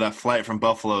 but that flight from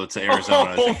Buffalo to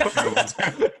Arizona.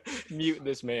 Mute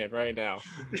this man right now.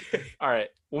 All right,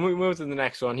 when we move to the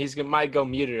next one, might go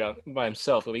muted by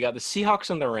himself. But we got the Seahawks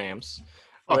and the Rams.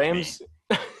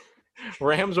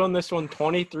 Rams won this one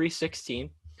 23-16.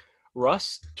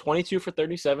 Russ 22 for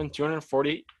 37,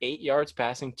 248 yards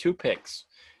passing, 2 picks.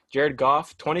 Jared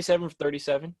Goff 27 for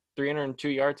 37, 302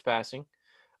 yards passing.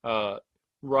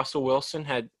 Russell Wilson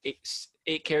had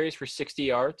eight carries for 60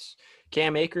 yards.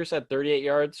 Cam Akers had 38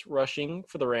 yards rushing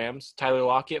for the Rams. Tyler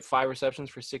Lockett, 5 receptions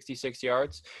for 66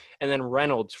 yards. And then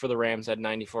Reynolds for the Rams had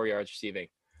 94 yards receiving.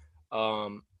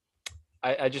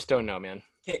 I just don't know, man.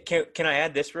 Can I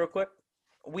add this real quick?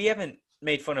 We haven't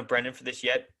made fun of Brendan for this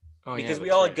yet because we that's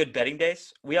all right. had good betting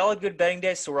days. We all had good betting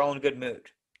days, so we're all in a good mood.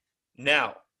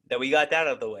 Now that we got that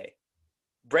out of the way,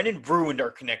 Brendan ruined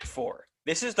our Connect 4.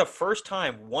 This is the first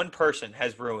time one person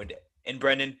has ruined it. And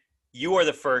Brendan, you are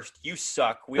the first. You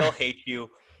suck. We all hate you.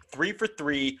 3 for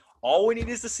 3. All we need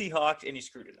is the Seahawks, and you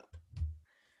screwed it up.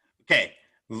 Okay,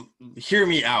 hear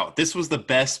me out. This was the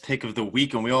best pick of the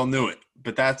week, and we all knew it.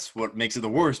 But that's what makes it the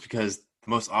worst because the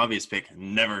most obvious pick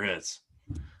never hits.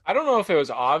 I don't know if it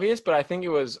was obvious, but I think it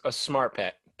was a smart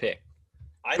pick.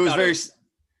 I It was very.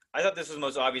 thought this was the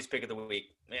most obvious pick of the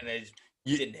week, and it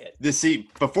didn't hit.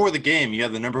 Before the game, you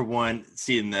have the number 1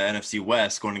 seed in the NFC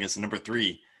West going against the number 3.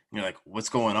 And you're like, what's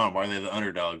going on? Why are they the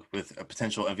underdog with a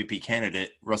potential MVP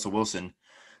candidate, Russell Wilson?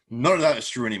 None of that is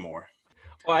true anymore.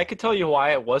 Well, I could tell you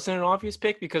why it wasn't an obvious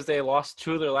pick because they lost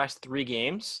 2 of their last 3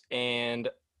 games, and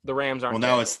the Rams aren't. Well,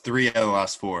 now it's 3 out of the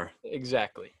last 4.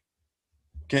 Exactly.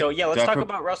 Okay, So, yeah, let's talk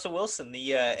about Russell Wilson,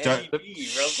 the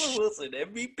MVP. Russell Wilson,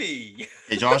 MVP.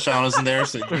 Hey, Josh Allen isn't there,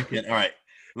 so you can. All right,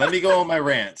 let me go on my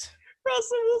rant.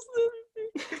 Russell Wilson,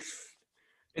 MVP.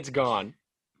 It's gone.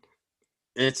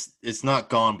 It's not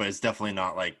gone, but it's definitely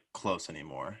not like close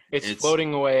anymore. It's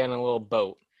floating away in a little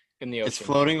boat in the ocean. It's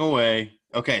floating away.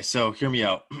 Okay, so hear me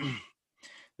out.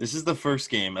 This is the first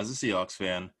game as a Seahawks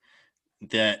fan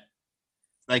that,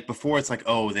 like, before it's like,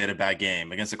 oh, they had a bad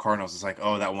game against the Cardinals. It's like,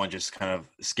 oh, that one just kind of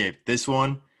escaped. This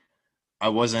one, I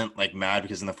wasn't like mad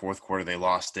because in the fourth quarter they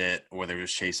lost it or they were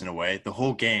just chasing away. The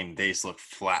whole game, they just looked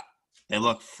flat. They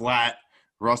looked flat.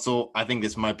 Russell, I think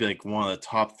this might be like one of the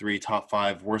top 3, top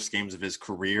 5 worst games of his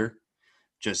career.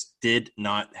 Just did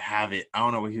not have it. I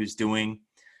don't know what he was doing.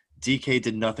 DK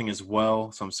did nothing as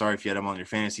well, so I'm sorry if you had him on your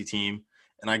fantasy team.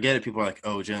 And I get it. People are like,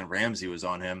 oh, Jalen Ramsey was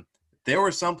on him. There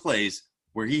were some plays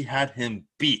where he had him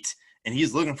beat, and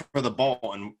he's looking for the ball,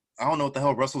 and I don't know what the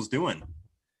hell Russell's doing.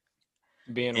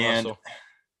 Russell.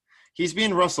 He's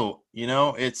being Russell.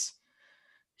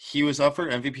 He was up for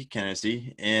MVP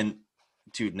candidacy, and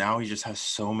dude, now he just has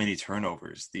so many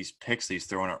turnovers. These picks he's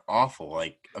throwing are awful.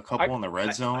 Like a couple in the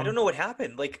red zone. I don't know what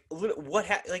happened. Like what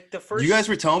happened? Like the first. You guys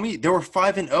were telling me they were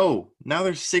 5-0. Now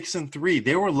they're 6-3.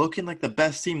 They were looking like the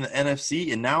best team in the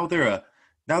NFC, and now they're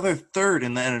third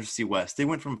in the NFC West. They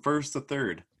went from first to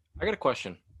third. I got a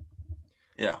question.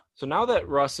 Yeah. So now that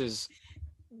Russ is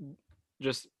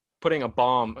just putting a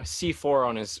C4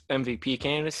 on his MVP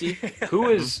candidacy. Who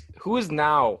is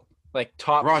now like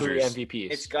top Rodgers. 3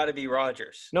 MVPs? It's got to be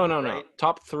Rodgers. No. right?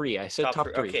 Top 3. I said top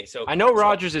 3. Okay, so I know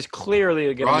Rodgers is clearly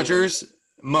going to Rodgers,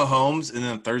 Mahomes, and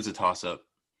then third's a toss-up.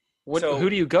 Who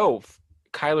do you go?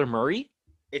 Kyler Murray?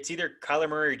 It's either Kyler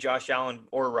Murray, Josh Allen,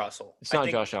 or Russell. It's not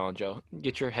Josh Allen, Joe.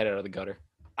 Get your head out of the gutter.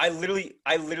 I literally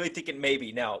think it may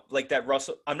be now. Like that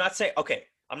Russell. I'm not saying okay.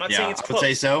 I'm not saying it's I would close.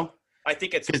 say so. I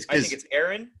think it's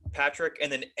Aaron, Patrick,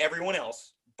 and then everyone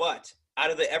else. But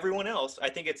out of everyone else, I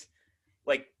think it's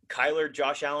like Kyler,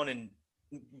 Josh Allen, and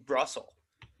Russell.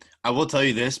 I will tell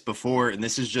you this before, and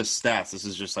this is just stats. This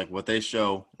is just like what they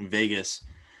show in Vegas.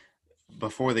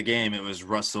 Before the game, it was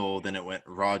Russell, then it went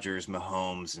Rodgers,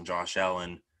 Mahomes, and Josh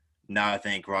Allen. Now I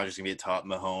think Rodgers going to be at top,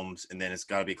 Mahomes, and then it's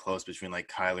got to be close between like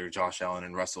Kyler, Josh Allen,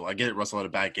 and Russell. I get it, Russell had a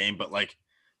bad game, but like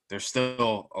there's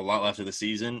still a lot left of the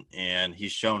season, and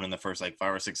he's shown in the first like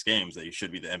 5 or 6 games that he should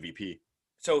be the MVP.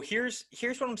 So here's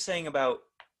what I'm saying about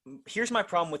 – here's my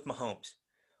problem with Mahomes.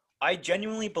 I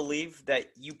genuinely believe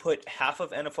that you put half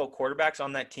of NFL quarterbacks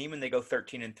on that team and they go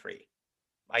 13-3.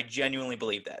 I genuinely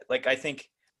believe that. Like I think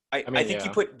 – I think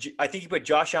you put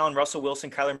Josh Allen, Russell Wilson,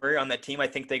 Kyler Murray on that team. I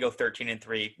think they go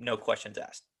 13-3, no questions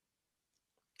asked.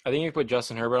 I think you put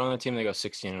Justin Herbert on the team, they go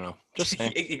 16-0. Just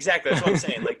saying. Exactly, that's what I'm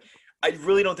saying. Like, I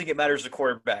really don't think it matters the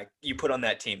quarterback you put on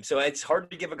that team. So it's hard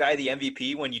to give a guy the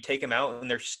MVP when you take him out and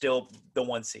they're still the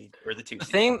 1 seed or the 2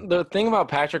 seed. The thing about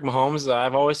Patrick Mahomes that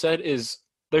I've always said is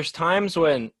there's times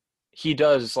when he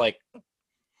does like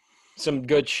some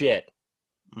good shit.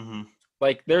 Mm-hmm.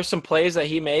 Like there's some plays that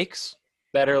he makes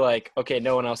that are like, okay,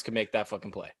 no one else can make that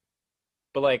fucking play.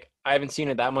 But, like, I haven't seen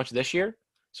it that much this year,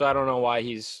 so I don't know why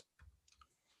he's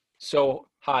so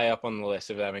high up on the list,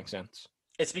 if that makes sense.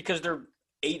 It's because they're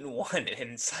 8-1,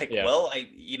 and it's like, Yeah. well,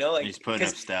 he's putting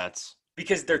up stats.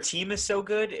 Because their team is so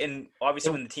good, and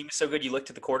obviously when the team is so good, you look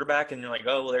to the quarterback, and you're like,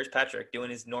 oh, well, there's Patrick doing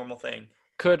his normal thing.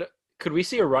 Could we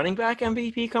see a running back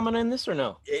MVP coming in this or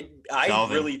no? I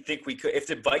really think we could. If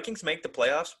the Vikings make the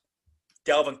playoffs,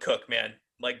 Dalvin Cook, man.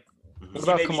 Like, what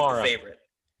about Kamara? Favorite.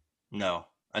 No,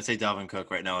 I'd say Dalvin Cook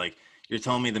right now. Like you're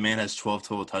telling me the man has 12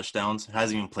 total touchdowns,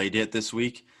 hasn't even played yet this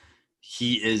week.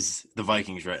 He is the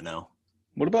Vikings right now.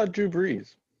 What about Drew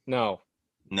Brees? No.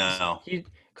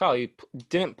 Kyle, he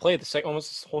didn't play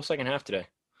almost the whole second half today.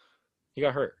 He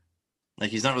got hurt.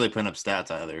 Like he's not really putting up stats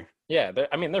either. Yeah,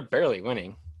 they're barely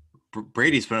winning.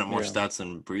 Brady's putting up more stats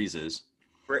than Brees is.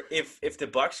 If the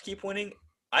Bucs keep winning,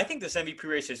 I think this MVP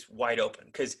race is wide open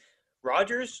because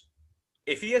Rodgers.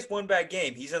 If he has one bad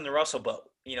game, he's in the Russell boat.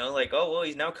 You know, like, oh well,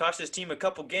 he's now cost his team a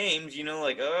couple games. You know,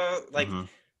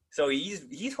 so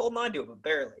he's holding on to it, but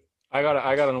barely. I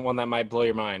got one that might blow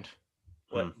your mind.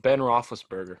 What? Ben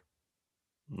Roethlisberger.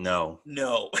 No.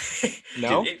 No.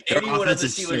 Anyone on the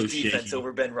Steelers defense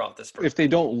over Ben Roethlisberger? If they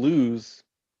don't lose,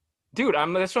 dude,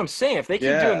 that's what I'm saying. If they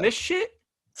keep doing this shit,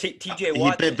 TJ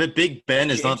Watt. But Big Ben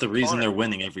is not the reason Connor. they're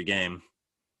winning every game.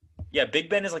 Yeah, Big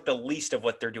Ben is like the least of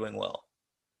what they're doing well.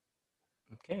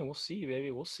 Okay, we'll see, baby.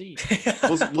 We'll see.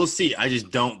 We'll see. I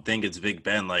just don't think it's Big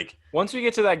Ben. Like once we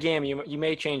get to that game, you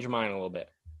may change your mind a little bit.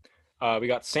 We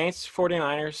got Saints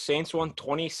 49ers. Saints won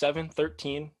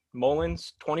 27-13.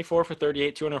 Mullins 24 for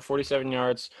 38, 247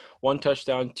 yards, 1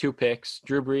 touchdown, 2 picks.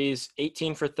 Drew Brees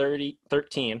 18 for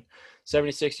 13,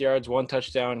 76 yards, 1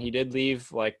 touchdown. He did leave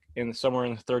like somewhere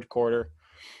in the third quarter.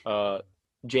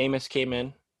 Jameis came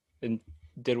in and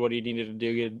did what he needed to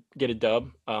do, get a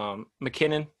dub.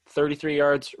 McKinnon, 33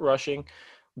 yards rushing.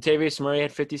 Latavius Murray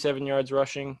had 57 yards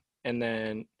rushing. And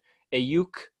then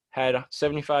Ayuk had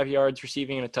 75 yards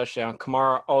receiving and a touchdown.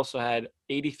 Kamara also had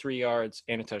 83 yards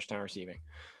and a touchdown receiving.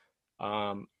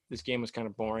 This game was kind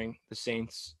of boring. The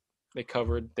Saints, they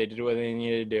covered. They did what they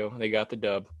needed to do. They got the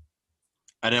dub.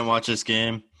 I didn't watch this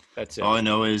game. That's it. All I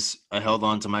know is I held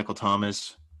on to Michael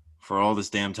Thomas for all this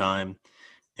damn time.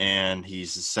 And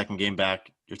he's his second game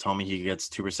back. You're telling me he gets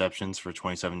 2 receptions for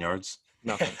 27 yards?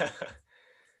 Nothing.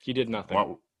 He did nothing.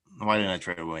 Why didn't I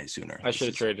trade him away sooner? I should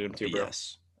have traded him too, bro.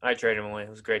 Yes. I traded him away. It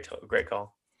was a great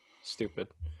call. Stupid.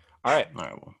 All right.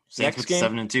 Well, Saints with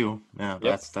 7-2. Yeah,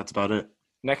 Yep. that's about it.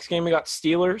 Next game, we got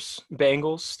Steelers,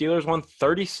 Bengals. Steelers won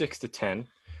 36-10.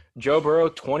 Joe Burrow,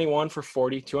 21 for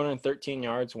 40, 213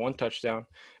 yards, 1 touchdown.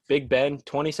 Big Ben,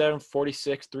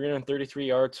 27-46, 333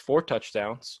 yards, 4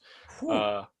 touchdowns.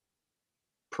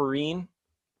 Perrine,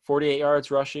 48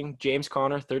 yards rushing. James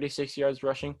Conner, 36 yards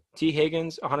rushing. T.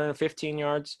 Higgins, 115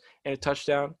 yards and a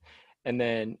touchdown. And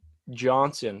then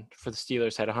Johnson for the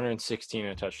Steelers had 116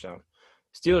 and a touchdown.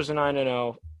 Steelers are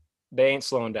 9-0. They ain't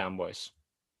slowing down, boys.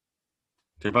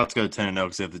 They're about to go 10-0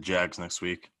 because they have the Jags next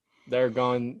week. They're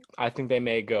going – I think they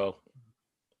may go.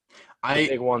 The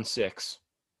big I 1-6.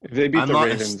 If they beat I'm the not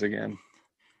Ravens again.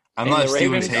 I'm And not a the Steelers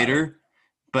Ravens- hater,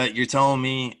 but you're telling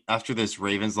me after this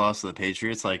Ravens loss to the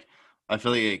Patriots, like I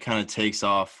feel like it kind of takes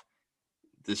off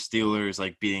the Steelers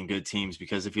like beating good teams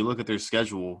because if you look at their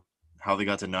schedule, how they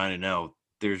got to 9-0,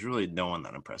 there's really no one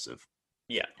that impressive.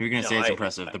 Yeah. Who are you gonna No, say it's I-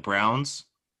 impressive? The Browns,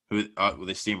 who they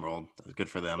steamrolled. Good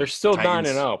for them. They're still Titans,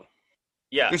 9-0.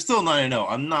 Yeah. They're still 9-0.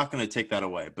 I'm not gonna take that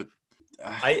away, but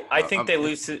I think they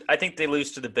lose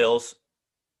to the Bills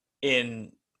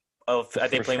in I think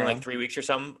first playing in like round? 3 weeks or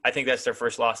something. I think that's their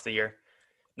first loss of the year.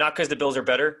 Not because the Bills are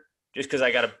better, just because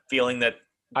I got a feeling that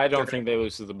I don't They're think they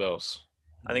lose to the Bills.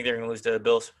 I think they're going to lose to the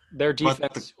Bills. Their But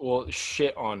defense will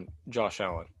shit on Josh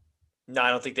Allen. No, I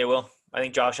don't think they will. I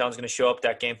think Josh Allen's going to show up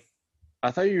that game.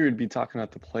 I thought you would be talking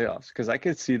about the playoffs because I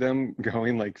could see them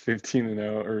going like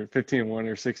 15-0 or 15-1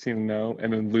 or 16-0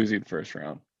 and then losing the first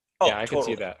round. Oh, yeah, I could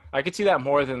see totally. that. I could see that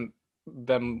more than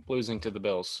them losing to the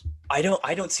Bills. I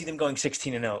don't see them going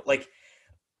 16-0. Like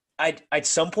at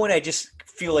some point I just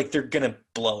feel like they're going to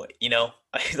blow it, you know?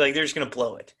 Like they're just going to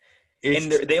blow it.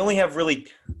 And they only have really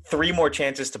 3 more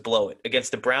chances to blow it against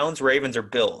the Browns, Ravens, or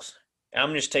Bills. And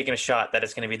I'm just taking a shot that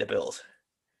it's going to be the Bills.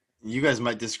 You guys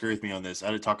might disagree with me on this. I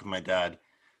had to talk with my dad.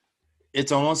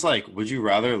 It's almost like, would you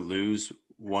rather lose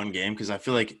one game? Because I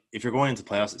feel like if you're going into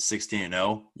playoffs at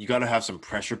 16-0, you got to have some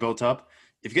pressure built up.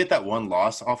 If you get that one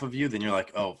loss off of you, then you're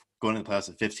like, oh, going into the playoffs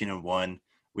at 15-1,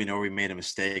 we know we made a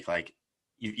mistake. Like,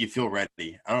 you feel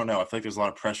ready. I don't know. I feel like there's a lot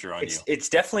of pressure on you. It's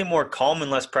definitely more calm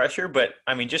and less pressure, but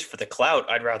I mean, just for the clout,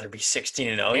 I'd rather be 16-0.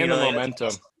 And You know, the like,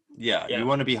 momentum. Yeah, Yeah. you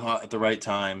want to be hot at the right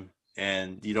time,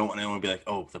 and you don't want to be like,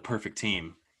 oh, the perfect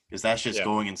team. Because that's just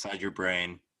going inside your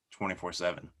brain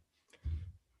 24/7.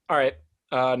 All right.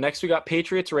 Next, we got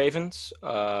Patriots-Ravens.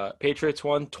 Patriots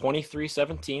won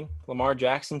 23-17. Lamar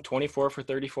Jackson, 24 for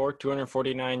 34,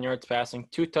 249 yards passing,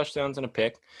 2 touchdowns and a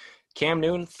pick. Cam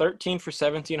Newton, 13 for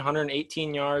 17,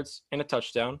 118 yards and a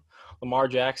touchdown. Lamar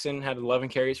Jackson had 11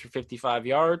 carries for 55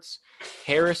 yards.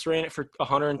 Harris ran it for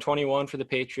 121 for the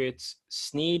Patriots.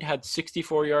 Snead had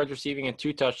 64 yards receiving and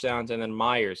 2 touchdowns. And then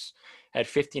Myers had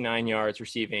 59 yards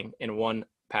receiving and 1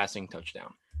 passing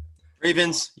touchdown.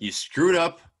 Ravens, you screwed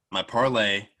up my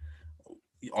parlay.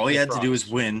 All you They're had to do was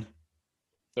frauds. win.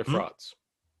 They're frauds.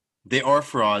 They are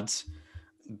frauds.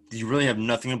 You really have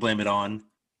nothing to blame it on.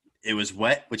 It was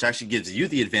wet, which actually gives you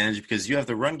the advantage because you have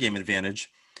the run game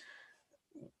advantage.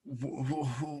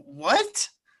 What?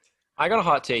 I got a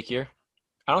hot take here.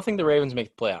 I don't think the Ravens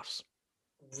make the playoffs.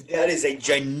 that is a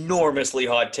ginormously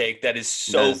hot take. That is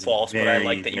so That is false, but I very,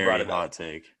 like that you very brought it up. hot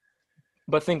take.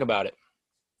 But think about it.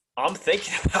 I'm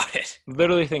thinking about it.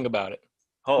 Literally think about it.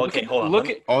 Oh, okay, hold on. Look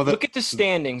Let me- at look at the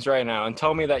standings right now and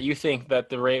tell me that you think that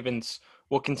the Ravens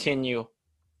will continue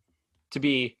to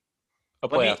be a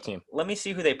playoff team. Let me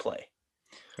see who they play.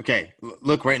 Okay,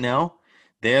 look right now.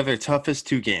 They have their toughest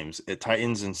 2 games at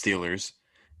Titans and Steelers.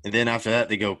 And then after that,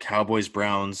 they go Cowboys,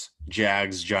 Browns,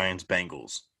 Jags, Giants,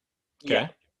 Bengals. Okay.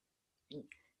 Yeah.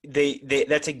 They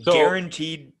that's a So-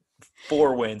 guaranteed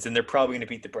 4 wins, and they're probably going to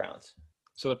beat the Browns.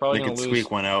 So they're probably They going could to lose.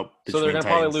 squeak one out. So they're between going to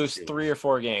probably Titans and lose Steelers. 3 or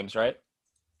 4 games, right?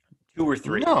 2 or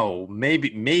 3. No,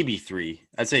 maybe 3.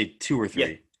 I'd say 2 or 3.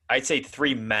 Yeah. I'd say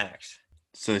 3 max.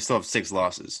 So they still have 6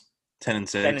 losses.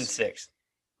 10-6. 10-6.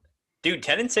 Dude,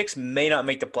 10-6 may not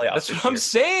make the playoffs. That's this what I'm year.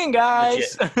 saying,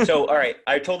 guys. Legit. So, all right,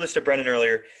 I told this to Brendan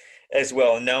earlier as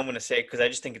well, and now I'm going to say it because I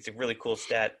just think it's a really cool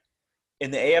stat. In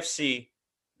the AFC,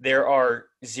 there are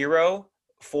 0,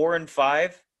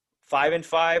 4-5,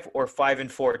 5-5, or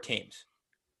 5-4 teams.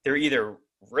 They're either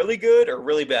really good or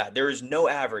really bad. There is no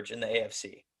average in the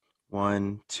AFC.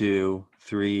 1, 2,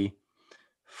 3,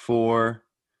 4,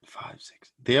 5,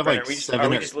 6. They have Brendan, like are we just, 7. are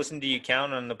we just listening to you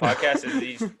count on the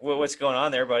podcast? What's going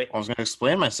on there, buddy? I was going to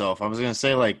explain myself. I was going to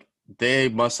say like they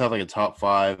must have like a top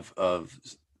 5 of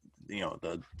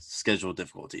the schedule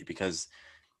difficulty because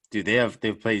dude,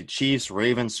 they've played Chiefs,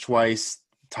 Ravens twice,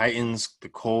 Titans, the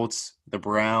Colts, the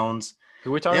Browns.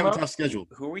 Who are we They talking have a about? tough schedule.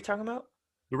 Who are we talking about?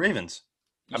 The Ravens.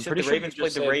 You I'm said pretty the sure you Ravens just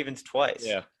played the said- Ravens twice.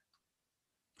 Yeah.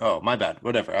 Oh, my bad.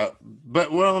 Whatever.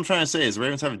 But what I'm trying to say is the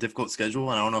Ravens have a difficult schedule,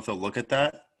 and I don't know if they'll look at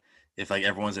that if like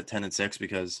everyone's at 10-6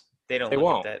 because They don't They look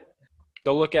won't. at that.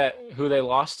 They'll look at who they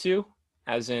lost to,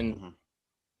 as in Mhm.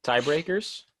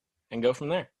 tiebreakers, and go from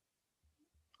there.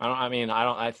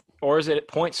 Or is it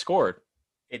points scored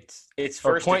It's or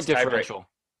first point it's tiebreaker. differential?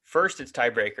 First it's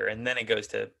tiebreaker, and then it goes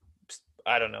to,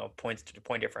 I don't know, points to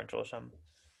point differential or something.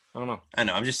 I don't know. I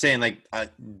know. I'm just saying like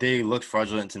they looked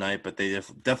fraudulent tonight, but they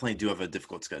definitely do have a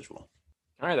difficult schedule.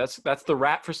 All right, that's the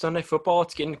wrap for Sunday football.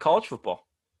 Let's get into college football.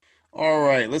 All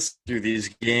right, let's do these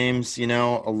games. A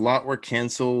lot were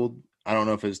canceled. I don't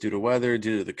know if it's due to weather,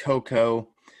 due to the Coco.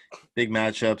 Big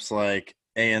matchups like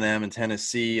A&M and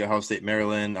Tennessee, Ohio State,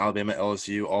 Maryland, Alabama,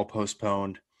 LSU, all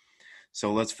postponed.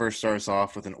 So let's first start us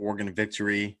off with an Oregon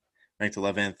victory, ranked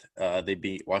 11th. They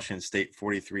beat Washington State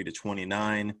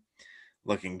 43-29,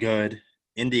 looking good.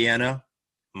 Indiana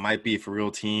might be a for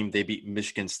real team. They beat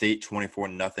Michigan State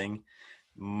 24-0.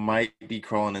 Might be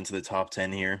crawling into the top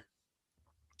 10 here.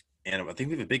 And I think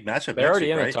we have a big matchup They're next already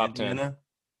week, in the right? top Indiana,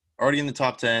 already in the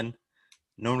top 10.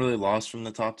 No one really lost from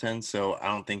the top 10, so I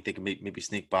don't think they can maybe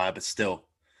sneak by, but still,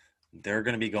 they're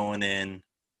going to be going in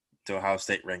to Ohio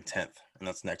State ranked 10th, and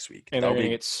that's next week. And they're going to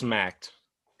get smacked.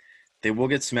 They will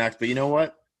get smacked, but you know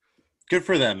what? Good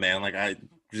for them, man. Like, I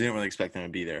didn't really expect them to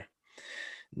be there.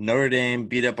 Notre Dame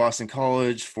beat up Boston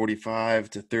College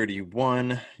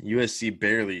 45-31. USC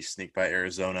barely sneaked by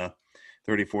Arizona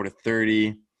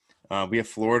 34-30. We have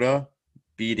Florida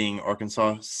beating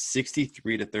Arkansas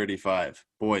 63-35.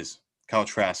 Boys, Kyle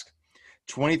Trask,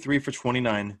 23 for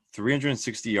 29,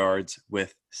 360 yards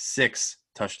with 6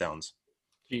 touchdowns.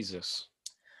 Jesus.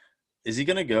 Is he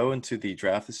going to go into the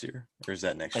draft this year, or is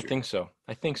that next year? I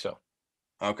think so.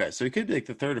 Okay, so he could be like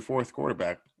the third or fourth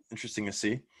quarterback. Interesting to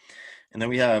see. And then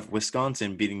we have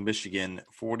Wisconsin beating Michigan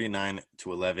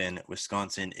 49-11.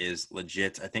 Wisconsin is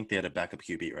legit. I think they had a backup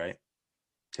QB, right?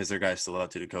 Because their guy's still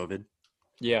out due to COVID.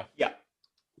 Yeah.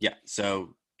 Yeah,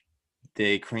 so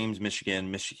they creamed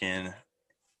Michigan. Michigan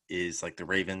is like the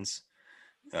Ravens.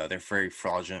 They're very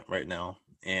fraudulent right now.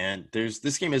 And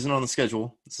this game isn't on the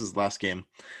schedule. This is the last game.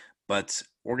 But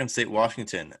Oregon State,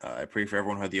 Washington, I pray for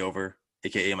everyone who had the over,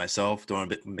 a.k.a. myself. Don't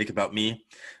want to make it about me.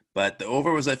 But the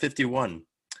over was at 51.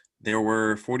 There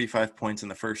were 45 points in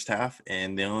the first half,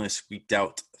 and they only squeaked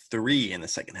out 3 in the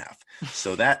second half.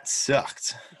 So that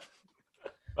sucked.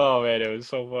 Oh, man, it was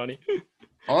so funny.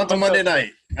 On to Monday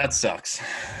night. That sucks.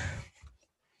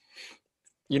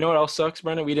 You know what else sucks,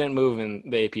 Brendan? We didn't move in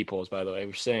the AP polls, by the way.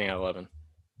 We're staying at 11.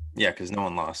 Yeah, because no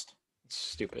one lost. It's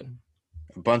stupid.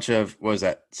 A bunch of,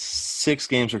 6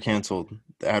 games were canceled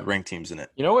that had ranked teams in it.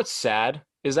 You know what's sad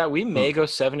is that we may go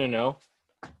 7-0,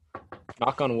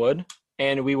 knock on wood,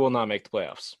 and we will not make the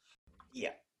playoffs.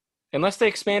 Yeah. Unless they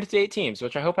expand it to 8 teams,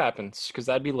 which I hope happens, because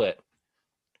that'd be lit.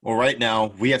 Well, right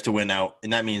now, we have to win out,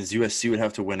 and that means USC would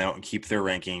have to win out and keep their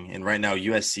ranking. And right now,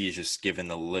 USC is just given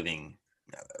the living.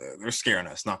 They're scaring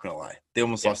us, not going to lie. They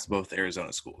almost lost to both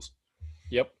Arizona schools.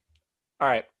 Yep. All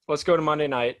right, let's go to Monday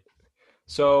night.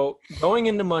 So going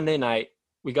into Monday night,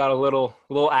 we got a little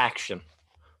action.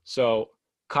 So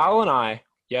Kyle and I,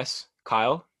 yes,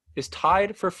 Kyle, is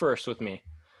tied for first with me.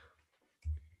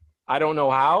 I don't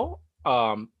know how.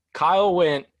 Kyle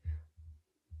went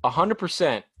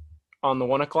 100% on the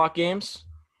 1 o'clock games.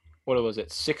 What was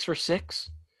it? 6 for 6?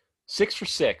 6 for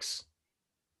 6.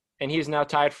 And he is now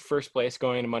tied for first place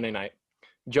going into Monday night.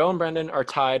 Joe and Brendan are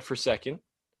tied for second.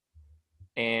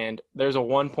 And there's a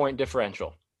 1-point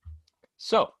differential.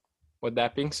 So, with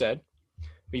that being said,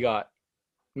 we got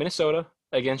Minnesota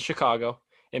against Chicago,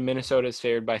 and Minnesota is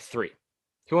favored by 3.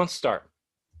 Who wants to start?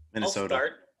 Minnesota. I'll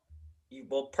start.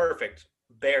 Well, perfect.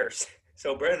 Bears.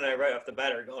 So Brandon and I right off the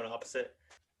bat are going opposite.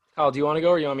 Kyle, do you want to go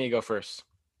or you want me to go first?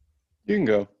 You can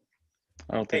go.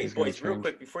 I don't think Hey, it's gonna boys, real change.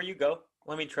 quick, before you go,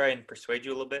 let me try and persuade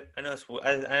you a little bit. I know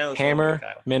it's Hammer,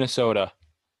 Kyle. Minnesota.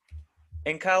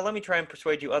 And Kyle, let me try and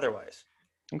persuade you otherwise.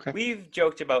 Okay. We've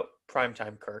joked about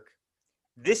primetime Kirk.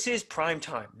 This is prime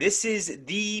time. This is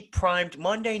the primed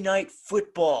Monday Night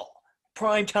Football.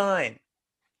 Prime time.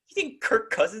 You think Kirk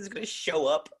Cousins is going to show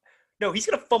up? No, he's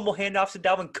going to fumble handoffs to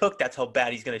Dalvin Cook. That's how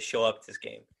bad he's going to show up this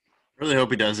game. Really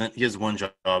hope he doesn't. He has one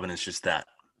job, and it's just that.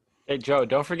 Hey, Joe,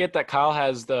 don't forget that Kyle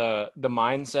has the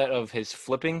mindset of his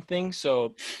flipping thing,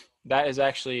 so that is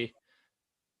actually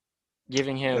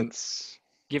giving him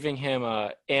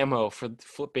ammo for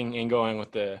flipping and going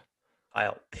with the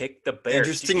I'll pick the Bears.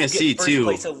 Interesting You to get see, first too.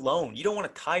 place alone. You don't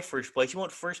want to tie first place. You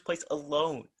want first place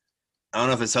alone. I don't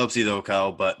know if this helps you, though,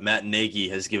 Kyle, but Matt Nagy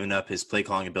has given up his play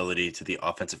calling ability to the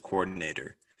offensive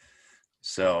coordinator.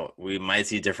 So we might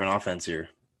see different offense here.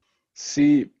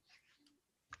 See,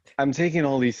 I'm taking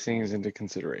all these things into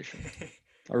consideration.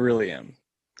 I really am.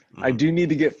 I do need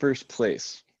to get first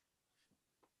place.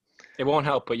 It won't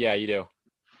help, but yeah, you do.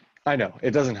 I know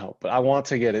it doesn't help, but I want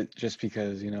to get it just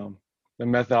because, the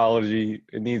methodology,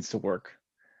 it needs to work.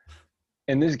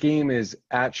 And this game is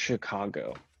at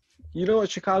Chicago. You know what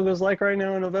Chicago's like right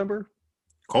now in November?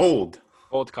 Cold.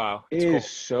 Cold, Kyle. It It's is cold.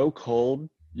 so cold,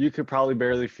 you could probably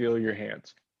barely feel your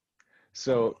hands.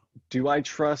 So do I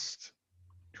trust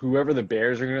whoever the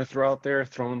Bears are going to throw out there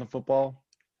throwing the football?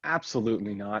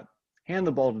 Absolutely not. Hand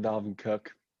the ball to Dalvin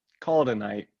Cook. Call it a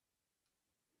night.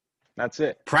 That's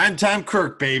it. Primetime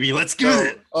Kirk, baby. Let's get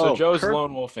it. So Joe's Kirk,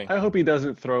 lone wolfing. I hope he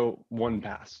doesn't throw one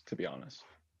pass, to be honest.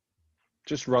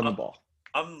 Just run the ball.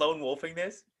 I'm lone wolfing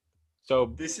this.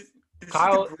 So This is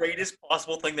Kyle- the greatest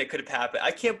possible thing that could have happened.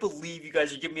 I can't believe you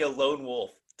guys are giving me a lone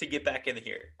wolf to get back in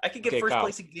here. I could get Okay, first Kyle.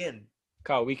 place again.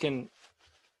 Kyle,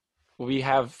 we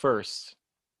have first.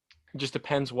 It just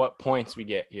depends what points we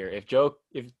get here. If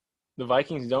the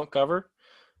Vikings don't cover,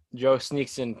 Joe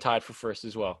sneaks in tied for first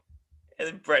as well. And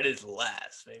then Brett is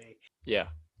last, maybe. Yeah.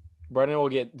 Brendan will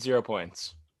get 0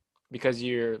 points because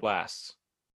you're last.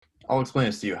 I'll explain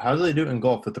this to you. How do they do it in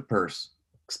golf with the purse?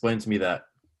 Explain to me that.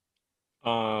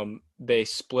 They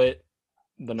split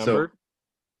the number.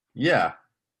 Yeah.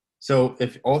 So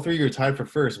if all three of you are tied for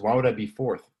first, why would I be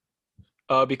fourth?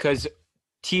 Because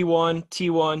T1,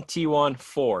 T1, T1,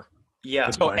 4. Yeah.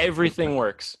 So everything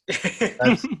works.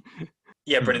 That's,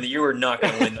 Yeah, Brendan, you are not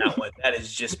going to win that one. That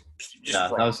is just yeah,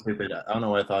 wrong. that was stupid. I don't know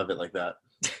why I thought of it like that.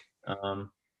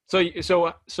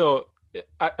 So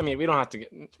I mean, we don't have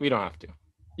to.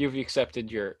 You've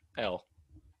accepted your L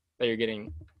that you're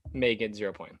getting. May get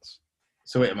 0 points.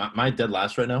 So wait, am I dead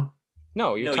last right now?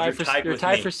 No, you're No, tied you're tied with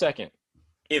me. for second.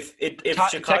 If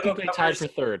Chicago Technically tied covers, for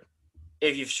third.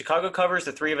 if Chicago covers,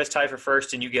 the three of us tie for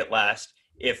first, and you get last.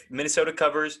 If Minnesota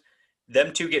covers,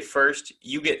 them two get first,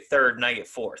 you get third, and I get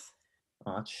fourth.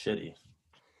 Oh, that's shitty.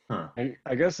 Huh.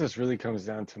 I guess this really comes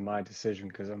down to my decision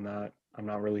because I'm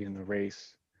not really in the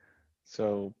race.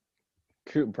 So,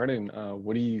 Brendan,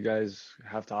 what do you guys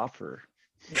have to offer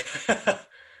to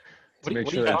make what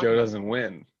are sure you that talking Joe about? doesn't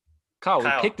win? Kyle,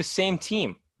 Kyle. we picked the same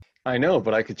team. I know,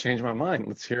 but I could change my mind.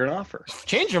 Let's hear an offer.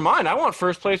 Change your mind. I want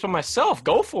first place by myself.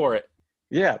 Go for it.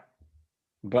 Yeah,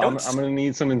 but Don't I'm going to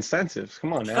need some incentives.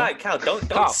 Come on now. Kyle, don't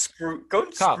Kyle. screw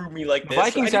me like The this.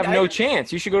 Vikings have no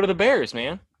chance. You should go to the Bears,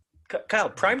 man. Kyle,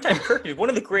 primetime Kirk is one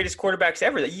of the greatest quarterbacks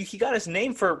ever. He got his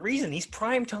name for a reason. He's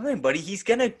prime time, buddy. He's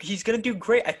gonna do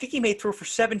great. I think he may throw for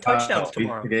 7 touchdowns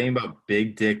tomorrow. Forgetting about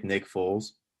big dick Nick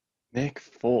Foles. Nick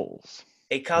Foles.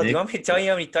 Hey, Kyle, do you Nick- want me to tell you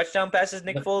how many touchdown passes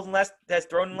Nick Foles has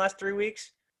thrown in the last 3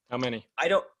 weeks? How many? I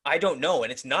don't know,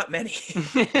 and it's not many.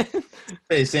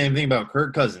 Hey, same thing about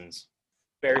Kirk Cousins.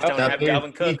 Bears don't That have Bears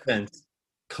Dalvin Cook. defense.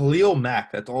 Khalil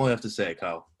Mack. That's all I have to say,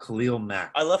 Kyle. Khalil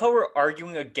Mack. I love how we're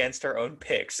arguing against our own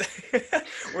picks.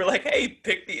 We're like, hey,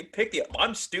 pick the.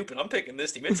 I'm stupid. I'm picking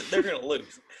this team. They're gonna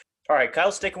lose. All right,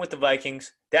 Kyle's sticking with the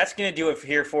Vikings. That's gonna do it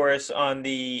here for us on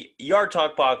the Yard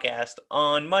Talk podcast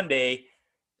on Monday,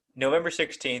 November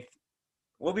 16th.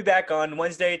 We'll be back on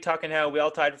Wednesday talking how we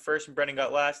all tied for first and Brendan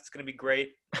got last. It's gonna be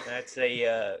great. That's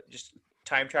a just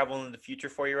time travel in the future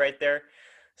for you right there.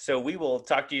 So we will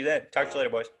talk to you then. Talk to you later,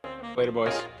 boys. Later,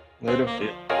 boys. Later.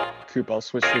 Coop, I'll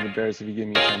switch to the Bears if you give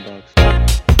me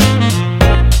 $10.